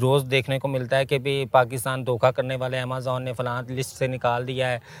रोज़ देखने को मिलता है कि भाई पाकिस्तान धोखा करने वाले, अमेज़ॉन ने फ़लाँ लिस्ट से निकाल दिया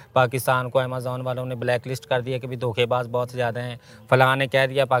है, पाकिस्तान को अमेज़ॉन वालों ने ब्लैक लिस्ट कर दिया कि भाई धोखेबाज बहुत ज़्यादा हैं, फ़लाँ ने कह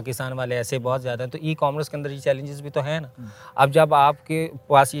दिया पाकिस्तान वाले ऐसे बहुत ज़्यादा हैं। तो ई कॉमर्स के अंदर ये चैलेंजेस भी तो हैं ना। अब जब आपके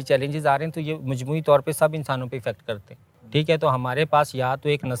पास ये चैलेंजेस आ रहे हैं तो ये मजमूई तौर पे सब इंसानों पे इफ़ेक्ट करते हैं। ठीक है, तो हमारे पास या तो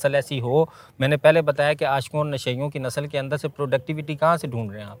एक नस्ल ऐसी हो, मैंने पहले बताया कि आशिकों और नशइयों की नस्ल के अंदर से प्रोडक्टिविटी कहाँ से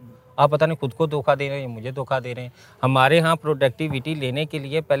ढूंढ रहे हैं आप पता नहीं खुद को धोखा दे रहे हैं या मुझे धोखा दे रहे हैं। हमारे यहाँ प्रोडक्टिविटी लेने के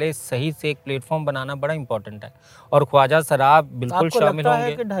लिए पहले सही से एक प्लेटफॉर्म बनाना बड़ा इंपॉर्टेंट है, और ख्वाजा सराब बिल्कुल शामिल होंगे।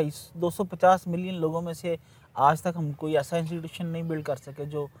 आपको लगता है कि 250 मिलियन लोगों में से आज तक हम कोई ऐसा इंस्टीट्यूशन नहीं बिल्ड कर सके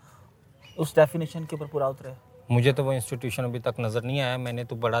जो उस डेफिनेशन के ऊपर पूरा उतरे? मुझे तो वो इंस्टीट्यूशन अभी तक नज़र नहीं आया। मैंने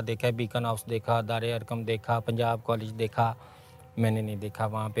तो बड़ा देखा है, बीकन हाउस देखा, दारे अरकम देखा, पंजाब कॉलेज देखा, मैंने नहीं देखा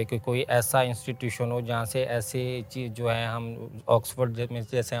वहाँ पे कि कोई ऐसा इंस्टीट्यूशन हो जहाँ से ऐसे चीज़ जो है, हम ऑक्सफोर्ड में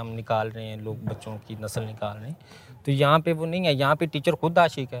जैसे हम निकाल रहे हैं, लोग बच्चों की नस्ल निकाल रहे हैं, तो यहाँ पे वो नहीं है। यहाँ पे टीचर खुद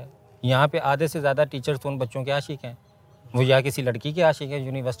आशिक है, यहाँ पे आधे से ज़्यादा टीचर्स तो उन बच्चों के आशिक हैं। वो या किसी लड़की के आशिक है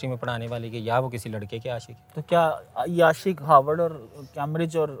यूनिवर्सिटी में पढ़ाने वाले के, या वो किसी लड़के के आशिक है। तो क्या ये आशिक हार्वर्ड और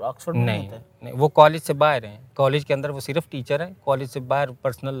कैम्ब्रिज और ऑक्सफोर्ड में नहीं होता है? नहीं, वो कॉलेज से बाहर हैं। कॉलेज के अंदर वो सिर्फ टीचर हैं, कॉलेज से बाहर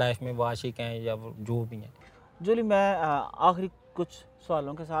पर्सनल लाइफ में वो आशिक हैं या वो जो भी हैं। जूली, मैं आखिरी कुछ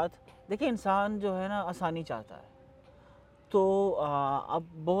सवालों के साथ, देखिए इंसान जो है ना आसानी चाहता है, तो अब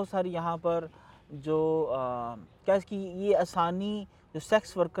बहुत सारी यहाँ पर जो क्या इसकी ये आसानी, जो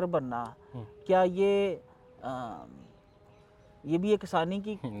सेक्स वर्कर बनना, क्या ये भी एक आसानी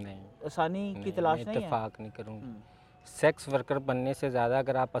की तलाश नहीं है? इत्तेफाक नहीं करूँगी। सेक्स वर्कर बनने से ज़्यादा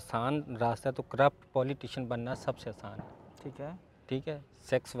अगर आप आसान रास्ता है तो करप्ट पॉलिटिशियन बनना सबसे आसान है। ठीक है,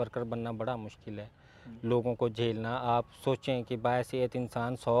 सेक्स वर्कर बनना बड़ा मुश्किल है, लोगों को झेलना। आप सोचें कि बायसेहत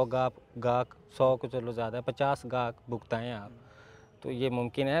इंसान 100 गाहक 100 को चलो ज़्यादा 50 गाहक भुगताएँ आप, तो ये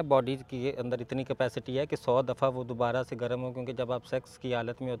मुमकिन है। बॉडी के अंदर इतनी कैपेसिटी है कि 100 दफ़ा वो दोबारा से गर्म हो, क्योंकि जब आप सेक्स की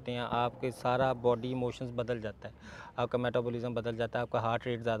हालत में होते हैं आपके सारा बॉडी इमोशंस बदल जाता है, आपका मेटाबॉलिज्म बदल जाता है, आपका हार्ट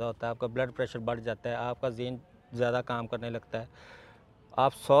रेट ज़्यादा होता है, आपका ब्लड प्रेशर बढ़ जाता है, आपका ज़हन ज़्यादा काम करने लगता है।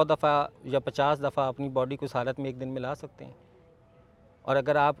 आप 100 दफ़ा या 50 दफ़ा अपनी बॉडी को उस हालत में एक दिन में ला सकते हैं, और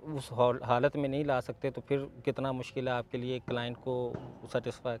अगर आप उस हालत में नहीं ला सकते तो फिर कितना मुश्किल है आपके लिए एक क्लाइंट को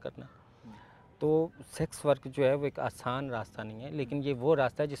सेटिस्फाई करना। तो सेक्स वर्क जो है वो एक आसान रास्ता नहीं है, लेकिन ये वो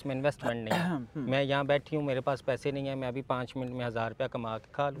रास्ता है जिसमें इन्वेस्टमेंट नहीं है। मैं यहाँ बैठी हूँ, मेरे पास पैसे नहीं है, मैं अभी 5 मिनट में 1000 रुपया कमा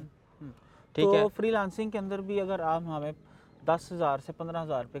के खा लूँ। ठीक है, तो फ्रीलांसिंग के अंदर भी अगर आप हमें 10,000 से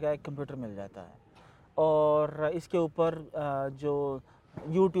 15,000 रुपये का एक कंप्यूटर मिल जाता है, और इसके ऊपर जो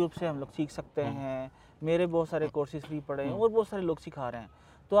यूट्यूब से हम लोग सीख सकते हैं, मेरे बहुत सारे कोर्सेज फ्री पड़े हैं और बहुत सारे लोग सिखा रहे हैं,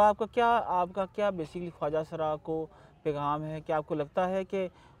 तो आपका क्या बेसिकली ख्वाजा सरा को पैगाम है कि आपको लगता है कि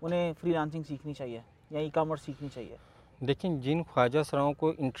उन्हें फ्रीलांसिंग सीखनी चाहिए या ई कॉमर्स सीखनी चाहिए? देखिए, जिन ख्वाजा सराओं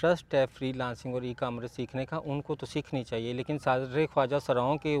को इंटरेस्ट है फ्रीलांसिंग और ई कॉमर्स सीखने का, उनको तो सीखनी चाहिए, लेकिन सारे ख्वाजा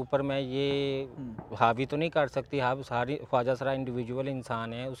सराओं के ऊपर मैं ये हावी तो नहीं कर सकती। हाँ, सारी ख्वाजा सरा इंडिविजुअल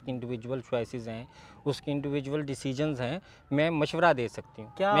इंसान है, उसकी इंडिविजुअल चॉइसेस हैं, उसकी इंडिविजुअल डिसीजंस हैं। मैं मशवरा दे सकती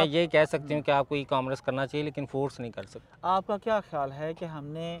हूँ, मैं ये कह सकती हूँ कि आपको ई कॉमर्स करना चाहिए, लेकिन फोर्स नहीं कर सकती। आपका क्या ख्याल है कि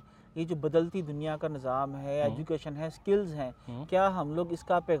हमने ये जो बदलती दुनिया का निज़ाम है, एजुकेशन है, स्किल्स हैं, क्या हम लोग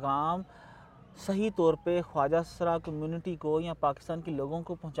इसका पैगाम सही तौर पे ख्वाजा सरा कम्युनिटी को या पाकिस्तान के लोगों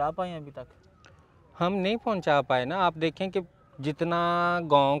को पहुंचा पाए अभी तक? हम नहीं पहुंचा पाए ना। आप देखें कि जितना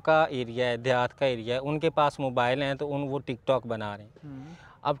गांव का एरिया है, देहात का एरिया है, उनके पास मोबाइल हैं तो वो टिकटॉक बना रहे हैं।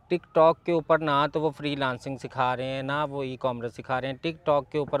 अब टिकटॉक के ऊपर ना तो वो फ्रीलांसिंग सिखा रहे हैं, ना वो ई कॉमर्स सिखा रहे हैं। टिकटॉक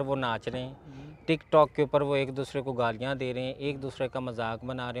के ऊपर वो नाच रहे हैं, टिकटॉक के ऊपर वो एक दूसरे को गालियाँ दे रहे हैं, एक दूसरे का मजाक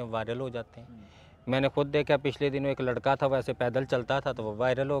बना रहे हैं, वायरल हो जाते हैं। मैंने खुद देखा, पिछले दिनों एक लड़का था, वैसे पैदल चलता था तो वो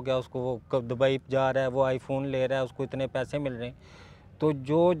वायरल हो गया। उसको वो कब दुबई जा रहा है, वो आईफोन ले रहा है, उसको इतने पैसे मिल रहे हैं। तो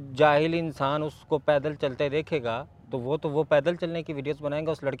जो जाहिल इंसान उसको पैदल चलते देखेगा तो वो पैदल चलने की वीडियोस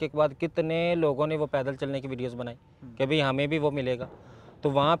बनाएंगे। उस लड़के के बाद कितने लोगों ने वो पैदल चलने की वीडियोस बनाई कि भाई हमें भी वो मिलेगा। तो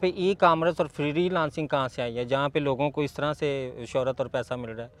वहाँ पे ई कॉमर्स और फ्रीलांसिंग कहाँ से आई है, जहाँ पे लोगों को इस तरह से शोहरत और पैसा मिल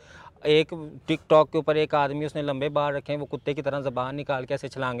रहा है। एक टिकटॉक के ऊपर एक आदमी, उसने लंबे बाल रखे हैं, वो कुत्ते की तरह ज़बान निकाल के ऐसे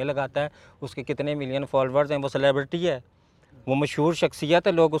छलांगे लगाता है। उसके कितने मिलियन फॉलोअर्स हैं, वो सेलिब्रिटी है, वो मशहूर शख्सियत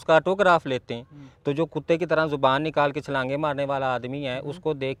है, लोग उसका ऑटोग्राफ लेते हैं। तो जो कुत्ते की तरह ज़ुबान निकाल के छलांगे मारने वाला आदमी है,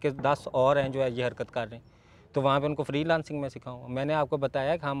 उसको देख के 10 और हैं जो है ये हरकत कर रहे हैं। तो वहाँ पे उनको फ्रीलांसिंग में सिखाऊंगा। मैंने आपको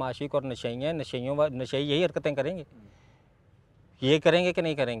बताया कि हम आशिक और नशई हैं, नशई यही हरकतें करेंगे। ये करेंगे कि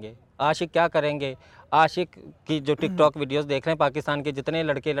नहीं करेंगे? आशिक क्या करेंगे? आशिक की जो टिकटॉक वीडियोस देख रहे हैं, पाकिस्तान के जितने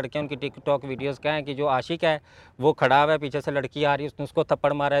लड़के लड़कियां, उनकी टिकटॉक वीडियोस क्या है कि जो आशिक है वो खड़ा हुआ है, पीछे से लड़की आ रही है, उसने उसको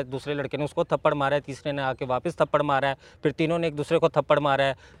थप्पड़ मारा है, दूसरे लड़के ने उसको थप्पड़ मारा है, तीसरे ने आके वापस थप्पड़ मारा है, फिर तीनों ने एक दूसरे को थप्पड़ मारा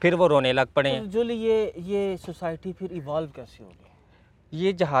है, फिर वो रोने लग पड़े हैं। जो ये सोसाइटी फिर इवॉल्व कैसे होगी?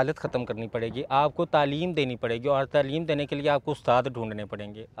 ये जहालत ख़त्म करनी पड़ेगी, आपको तालीम देनी पड़ेगी, और तालीम देने के लिए आपको उस्ताद ढूंढने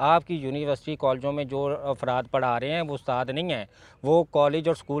पड़ेंगे। आपकी यूनिवर्सिटी कॉलेजों में जो अफराद पढ़ा रहे हैं वो उस्ताद नहीं हैं, वो कॉलेज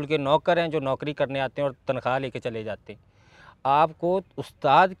और स्कूल के नौकर हैं जो नौकरी करने आते हैं और तनख्वाह लेके चले जाते हैं। आपको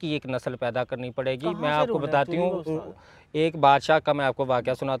उस्ताद की एक नस्ल पैदा करनी पड़ेगी। मैं आपको बताती हूँ, एक बादशाह का मैं आपको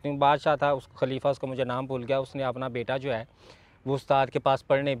वाक़या सुनाती हूँ। बादशाह था, उस खलीफा, उसका मुझे नाम भूल गया, उसने अपना बेटा जो है वो उस्ताद के पास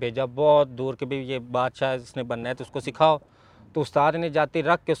पढ़ने भेजा, बहुत दूर के, भी ये बादशाह इसने बनना है तो उसको सिखाओ। तो उस्ताद ने जाते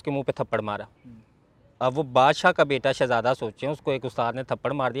रख के उसके मुंह पे थप्पड़ मारा। अब वो बादशाह का बेटा शहजादा सोचें, उसको एक उस्ताद ने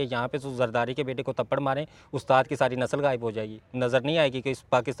थप्पड़ मार दिया। यहाँ पे तो जरदारी के बेटे को थप्पड़ मारें, उस्ताद की सारी नस्ल गायब हो जाएगी, नज़र नहीं आएगी कि इस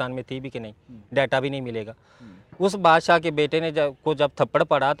पाकिस्तान में थी भी कि नहीं, डाटा भी नहीं मिलेगा। उस बादशाह के बेटे ने जब थप्पड़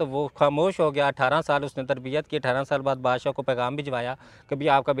पड़ा तो वो खामोश हो गया। 18 साल उसने तरबियत की, 18 साल बाद बादशाह को पैगाम भिजवाया कि भाई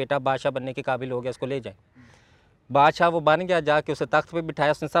आपका बेटा बादशाह बनने के काबिल हो गया, इसको ले जाए। बादशाह वो बन गया, जाके उसे तख्त पे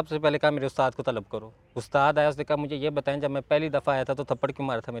बिठाया। उसने सबसे पहले कहा मेरे उस्ताद को तलब करो। उस्ताद आया, उसने कहा मुझे ये बताएं जब मैं पहली दफ़ा आया था तो थप्पड़ क्यों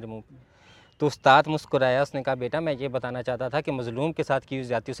मारा था मेरे मुंह पे? तो उस्ताद मुस्कुराया, उसने कहा बेटा मैं ये बताना चाहता था कि मजलूम के साथ की हुई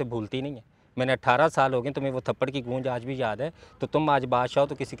ज़्यादती उसे भूलती नहीं है। मैंने 18 साल हो गए, तुम्हें वो थप्पड़ की गूंज आज भी याद है, तो तुम आज बादशाह हो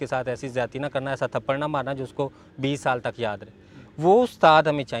तो किसी के साथ ऐसी ज़्यादती ना करना, ऐसा थप्पड़ ना मारना जो उसको 20 साल तक याद रहे। वो उस्ताद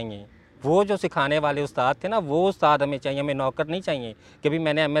हमें चाहिए, वो जो सिखाने वाले उस्ताद थे ना, वो उस्ताद हमें चाहिए। हमें नौकर नहीं चाहिए कि भाई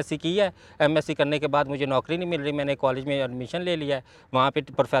मैंने एमएससी की है, एमएससी करने के बाद मुझे नौकरी नहीं मिल रही, मैंने कॉलेज में एडमिशन ले लिया है, वहाँ पे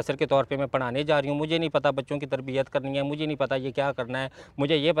प्रोफेसर के तौर पे मैं पढ़ाने जा रही हूँ, मुझे नहीं पता बच्चों की तरबियत करनी है, मुझे नहीं पता ये क्या करना है।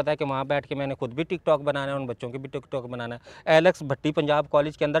 मुझे ये पता है कि वहाँ बैठ के मैंने खुद भी टिकटॉक बनाना है, उन बच्चों के भी टिकटॉक बनाना है। एलेक्स भट्टी पंजाब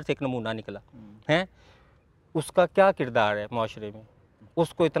कॉलेज के अंदर से एक नमूना निकला है, उसका क्या किरदार है माशरे में,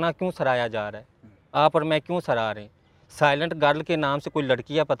 उसको इतना क्यों सराहा जा रहा है? आप और मैं क्यों सराह रहे हैं? साइलेंट गर्ल के नाम से कोई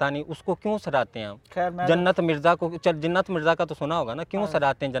लड़की है पता नहीं, उसको क्यों सराहते हैं हम? जन्नत मिर्ज़ा को, चल जन्नत मिर्ज़ा का तो सुना होगा ना, क्यों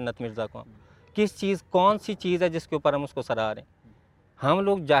सराहते हैं जन्नत मिर्ज़ा को हम? किस चीज़, कौन सी चीज़ है जिसके ऊपर हम उसको सराह रहे हैं? हम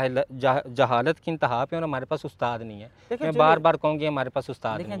लोग जहालत की इंतहा पे और हमारे पास उस्ताद नहीं है। मैं बार बार कहूँगी हमारे पास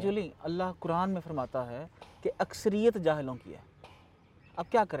उस्ताद नहीं है। जूली, अल्लाह कुरान में फरमाता है कि अक्सरियत जाहिलों की है। अब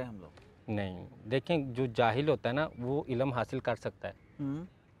क्या करें हम लोग? नहीं, देखें जो जाहिल होता है ना वो इल्म हासिल कर सकता है,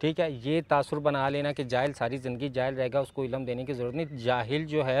 ठीक है। ये तासुर बना लेना कि जाहिल सारी ज़िंदगी जाहिल रहेगा, उसको इल्म देने की ज़रूरत नहीं। जाहिल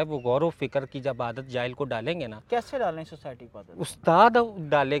जो है वो गौर व फिक्र की जब आदत जाहिल को डालेंगे ना, कैसे डालें सोसाइटी को आदत? उस्ताद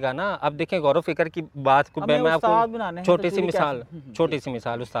डालेगा ना। अब देखें गौर व फिक्र की बात को मैं आपको छोटी सी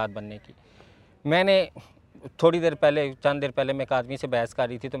मिसाल उस्ताद बनने की। मैंने थोड़ी देर पहले, चंद देर पहले मैं एक आदमी से बहस कर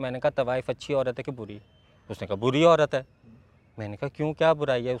रही थी, तो मैंने कहा तवाइफ अच्छी औरत है कि बुरी? उसने कहा बुरी औरत है। मैंने कहा क्यों, क्या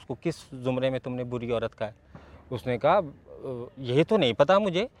बुराई है? उसको किस ज़ुमरे में तुमने बुरी औरत कहा है? उसने कहा ये तो नहीं पता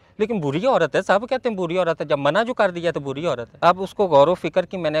मुझे, लेकिन बुरी औरत है, सब कहते हैं बुरी औरत है, जब मना जो कर दिया तो बुरी औरत है। अब उसको गौर व फिक्र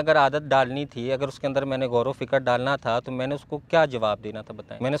की मैंने अगर आदत डालनी थी, अगर उसके अंदर मैंने गौर व फिक्र डालना था, तो मैंने उसको क्या जवाब देना था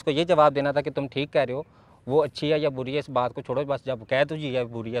बताएं? मैंने उसको ये जवाब देना था कि तुम ठीक कह रहे हो, वो अच्छी है या बुरी है इस बात को छोड़ो, बस जब कह तुझे है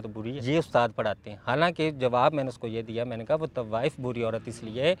बुरी है तो बुरी है। ये उस्ताद पढ़ाते हैं। हालांकि जवाब मैंने उसको ये दिया, मैंने कहा वो तवाइफ बुरी औरत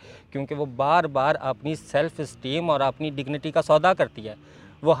इसलिए है क्योंकि वो बार बार अपनी सेल्फ स्टीम और अपनी डिग्निटी का सौदा करती है।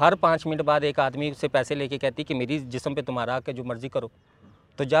 वो हर 5 मिनट बाद एक आदमी से पैसे लेके कहती कि मेरी जिस्म पे तुम्हारा हक है, जो मर्ज़ी करो।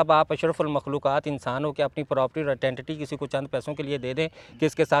 तो जब आप अशरफुल मखलूक़ात इंसान हो के अपनी प्रॉपर्टी और आइडेंटिटी किसी को चंद पैसों के लिए दे दें कि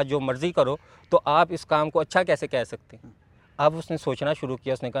इसके साथ जो मर्ज़ी करो, तो आप इस काम को अच्छा कैसे कह सकते हैं? अब उसने सोचना शुरू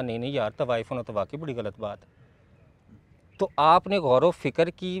किया, उसने कहा नहीं नहीं यार, तवाइफ होना तो वाकई बड़ी गलत बात है। तो आपने गौर व फिक्र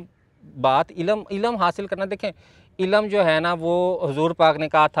की बात, इल्म हासिल करना। देखें इल्म जो है ना, वो हुजूर पाक ने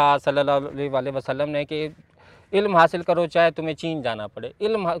कहा था सल्लल्लाहु अलैहि वसल्लम ने कि इल्म हासिल करो चाहे तुम्हें चीन जाना पड़े,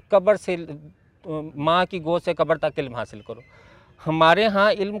 इल्म कब्र से माँ की गोद से कब्र तक इल्म हासिल करो। हमारे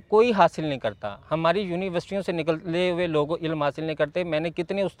यहाँ इल्म कोई हासिल नहीं करता, हमारी यूनिवर्सिटियों से निकले हुए लोग इल्म हासिल नहीं करते। मैंने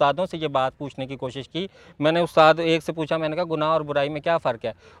कितने उस्तादों से ये बात पूछने की कोशिश की। मैंने उस्ताद एक से पूछा, मैंने कहा गुनाह और बुराई में क्या फ़र्क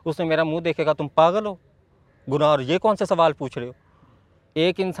है? उसने मेरा मुंह देखेगा, तुम पागल हो, गुनाह और ये कौन से सवाल पूछ रहे हो?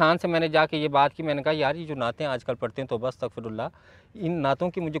 एक इंसान से मैंने जाके ये बात की, मैंने कहा यार ये जो नातें आजकल पढ़ते हैं तौबा अस्तगफिरुल्लाह, इन नातों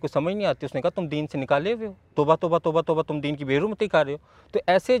की मुझे कुछ समझ नहीं आती। उसने कहा तुम दीन से निकाले हुए हो, तौबा तौबा तौबा तौबा, तुम दीन की बेरुमती कर रहे हो। तो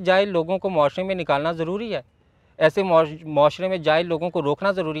ऐसे जाहिल लोगों को मुआशरे में निकालना ज़रूरी है, ऐसे मुआशरे में जाहिल लोगों को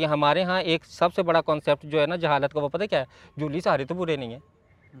रोकना ज़रूरी है। हमारे यहाँ एक सबसे बड़ा कॉन्सेप्ट जो है ना जहालत का, वो पता क्या है? जूली सारे तो बुरे नहीं है।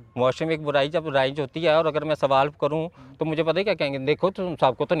 मुआशरे में एक बुराई जब राइज होती है, और अगर मैं सवाल करूँ तो मुझे पता है क्या कहेंगे, देखो तुम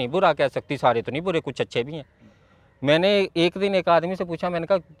सबको तो नहीं बुरा कह सकती, सारे तो नहीं बुरे, कुछ अच्छे भी हैं। मैंने एक दिन एक आदमी से पूछा, मैंने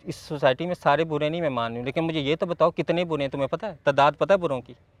कहा इस सोसाइटी में सारे बुरे नहीं मैं मान रही हूँ, लेकिन मुझे ये तो बताओ कितने बुरे हैं, तुम्हें पता है? तादाद पता है बुरों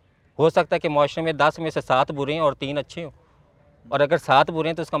की? हो सकता है कि मुआशरे में 10 में से 7 बुरे हैं और 3 अच्छे हों, और अगर 7 बुरे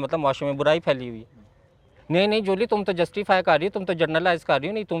हैं तो इसका मतलब मुआशरे में बुराई फैली हुई है। नहीं नहीं जोली, तुम तो जस्टिफाई कर रही हो, तुम तो जनरलाइज कर रही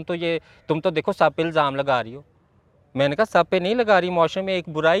हो, नहीं तुम तो देखो सब पे इल्ज़ाम लगा रही हो। मैंने कहा सब पे नहीं लगा रही, मुआशरे में एक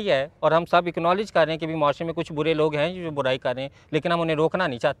बुराई है और हम सब एक्नॉलेज कर रहे हैं कि भी मुआशरे में कुछ बुरे लोग हैं जो बुराई कर रहे हैं, लेकिन हम उन्हें रोकना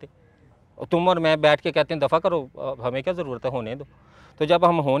नहीं चाहते। तुम और मैं बैठ के कहते हैं दफ़ा करो, हमें क्या ज़रूरत है, होने दो। तो जब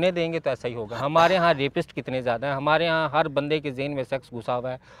हम होने देंगे तो ऐसा ही होगा। हमारे यहाँ रेपिस्ट कितने ज़्यादा हैं, हमारे यहाँ हर बंदे के ज़हन में सेक्स घुसा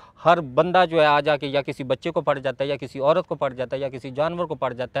हुआ है। हर बंदा जो है आ जाके या किसी बच्चे को पड़ जाता है, या किसी औरत को पड़ जाता है, या किसी जानवर को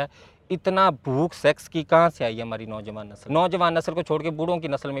पड़ जाता है। इतना भूख सेक्स की कहाँ से आई है हमारी नौजवान नस्ल? नौजवान नस्ल को छोड़ के बूढ़ों की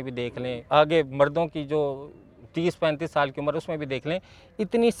नस्ल में भी देख लें, आगे मर्दों की जो 30-35 साल की उम्र उसमें भी देख लें,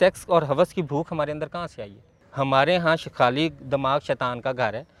 इतनी सेक्स और हवस की भूख हमारे अंदर कहाँ से आई है? हमारे यहाँ खाली दिमाग शैतान का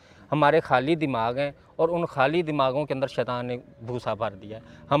घर है, हमारे खाली दिमाग हैं और उन खाली दिमागों के अंदर शैतान ने भूसा भर दिया है।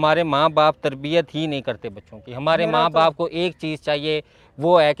 हमारे माँ बाप तरबियत ही नहीं करते बच्चों की। हमारे माँ बाप को एक चीज़ चाहिए,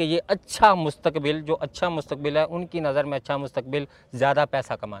 वो है कि ये अच्छा मुस्तकबिल, जो अच्छा मुस्तकबिल है उनकी नज़र में अच्छा मुस्तकबिल ज़्यादा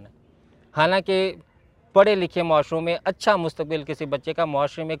पैसा कमाना है। हालांकि पढ़े लिखे माशरों में अच्छा मुस्तकबिल किसी बच्चे का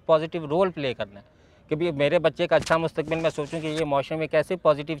माशरे में एक पॉजिटिव रोल प्ले करना है कि भाई मेरे बच्चे का अच्छा मुस्तकबिल, मैं सोचूं कि ये माशरे में कैसे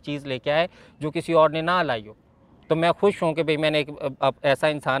पॉजिटिव चीज़ लेके आए जो किसी और ने ना लाई हो। तो मैं खुश हूँ कि भाई मैंने एक ऐसा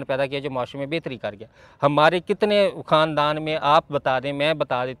इंसान पैदा किया जो माशरे में बेहतरी कर गया। हमारे कितने ख़ानदान में, आप बता दें, मैं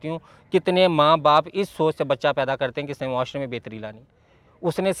बता देती हूँ, कितने माँ बाप इस सोच से बच्चा पैदा करते हैं कि इसने माशरे में बेहतरी लानी,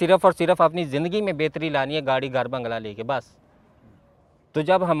 उसने सिर्फ़ और सिर्फ अपनी ज़िंदगी में बेहतरी लानी है, गाड़ी घर बंगला लेके बस। तो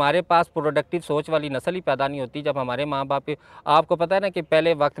जब हमारे पास प्रोडक्टिव सोच वाली नस्ल ही पैदा नहीं होती, जब हमारे माँ बाप, आपको पता है ना कि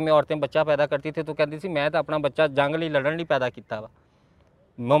पहले वक्त में औरतें बच्चा पैदा करती थी तो कहती थी मैं तो अपना बच्चा जंग लई लड़न नहीं पैदा किया वा,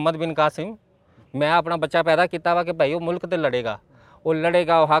 मोहम्मद बिन कासिम, मैं अपना बच्चा पैदा किया वा कि भाई वो मुल्क तो लड़ेगा, वो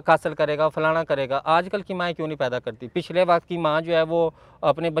लड़ेगा, वो हक हासिल करेगा, फलाना करेगा। आजकल की माएँ क्यों नहीं पैदा करती? पिछले वक्त की माँ जो है वो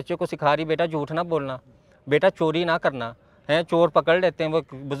अपने बच्चे को सिखा रही, बेटा झूठ ना बोलना, बेटा चोरी ना करना है। चोर पकड़ लेते हैं, वो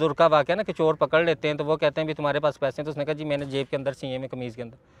बुजुर्ग का वाक़या ना कि चोर पकड़ लेते हैं तो वो कहते हैं भी तुम्हारे पास पैसे हैं, तो उसने कहा जी मैंने जेब के अंदर सीए में कमीज़ के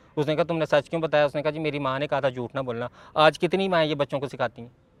अंदर। उसने कहा तुमने सच क्यों बताया? उसने कहा जी मेरी माँ ने कहा था झूठ ना बोलना। आज कितनी माएँ ये बच्चों को सिखाती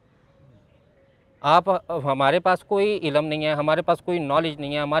हैं? आप, हमारे पास कोई इल्म नहीं है, हमारे पास कोई नॉलेज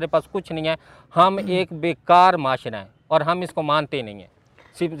नहीं है, हमारे पास कुछ नहीं है, हम एक बेकार माशरा है और हम इसको मानते नहीं हैं।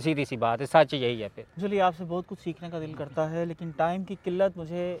 सीधी सी बात है, सच यही है। फिर चलिए, आपसे बहुत कुछ सीखने का दिल करता है, लेकिन टाइम की किल्लत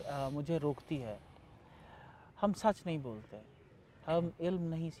मुझे रोकती है। हम सच नहीं बोलते, हम इल्म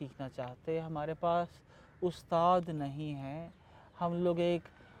नहीं सीखना चाहते, हमारे पास उस्ताद नहीं हैं, हम लोग एक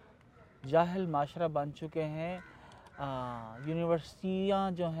जाहिल माशरा बन चुके हैं।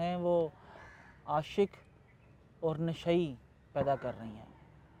 यूनिवर्सिटियाँ जो हैं वो आशिक और नशई पैदा कर रही हैं,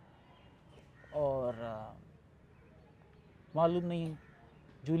 और मालूम नहीं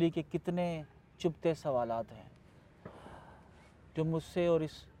जूली के कितने चुभते सवालात हैं जो मुझसे और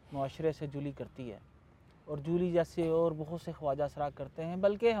इस माशरे से जूली करती है, और जूली जैसे और बहुत से ख्वाजा असरा करते हैं,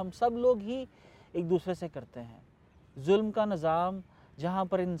 बल्कि हम सब लोग ही एक दूसरे से करते हैं। जुल्म का निज़ाम जहाँ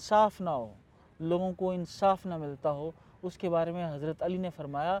पर इंसाफ ना हो, लोगों को इंसाफ ना मिलता हो, उसके बारे में हज़रत अली ने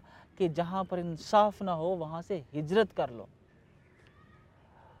फरमाया कि जहाँ पर इंसाफ ना हो वहाँ से हिजरत कर लो।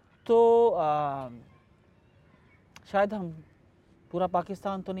 तो शायद हम पूरा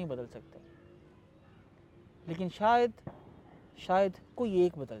पाकिस्तान तो नहीं बदल सकते, लेकिन शायद कोई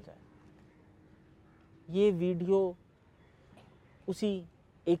एक बदल जाए। ये वीडियो उसी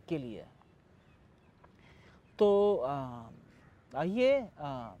एक के लिए है। तो आइए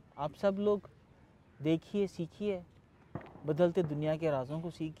आप सब लोग देखिए, सीखिए, बदलते दुनिया के राज़ों को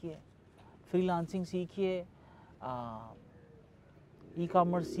सीखिए, फ्रीलांसिंग सीखिए, ई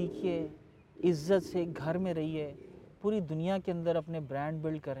कॉमर्स सीखिए, इज़्ज़त से घर में रहिए, पूरी दुनिया के अंदर अपने ब्रांड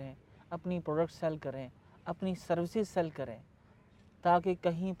बिल्ड करें, अपनी प्रोडक्ट सेल करें, अपनी सर्विसेज सेल करें, ताकि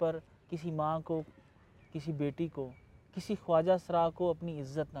कहीं पर किसी माँ को, किसी बेटी को, किसी ख्वाजा सरा को अपनी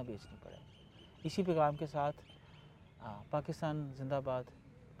इज़्ज़त ना बेचनी पड़े। इसी पैगाम के साथ पाकिस्तान जिंदाबाद,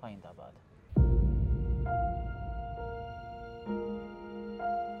 पाइंदाबाद।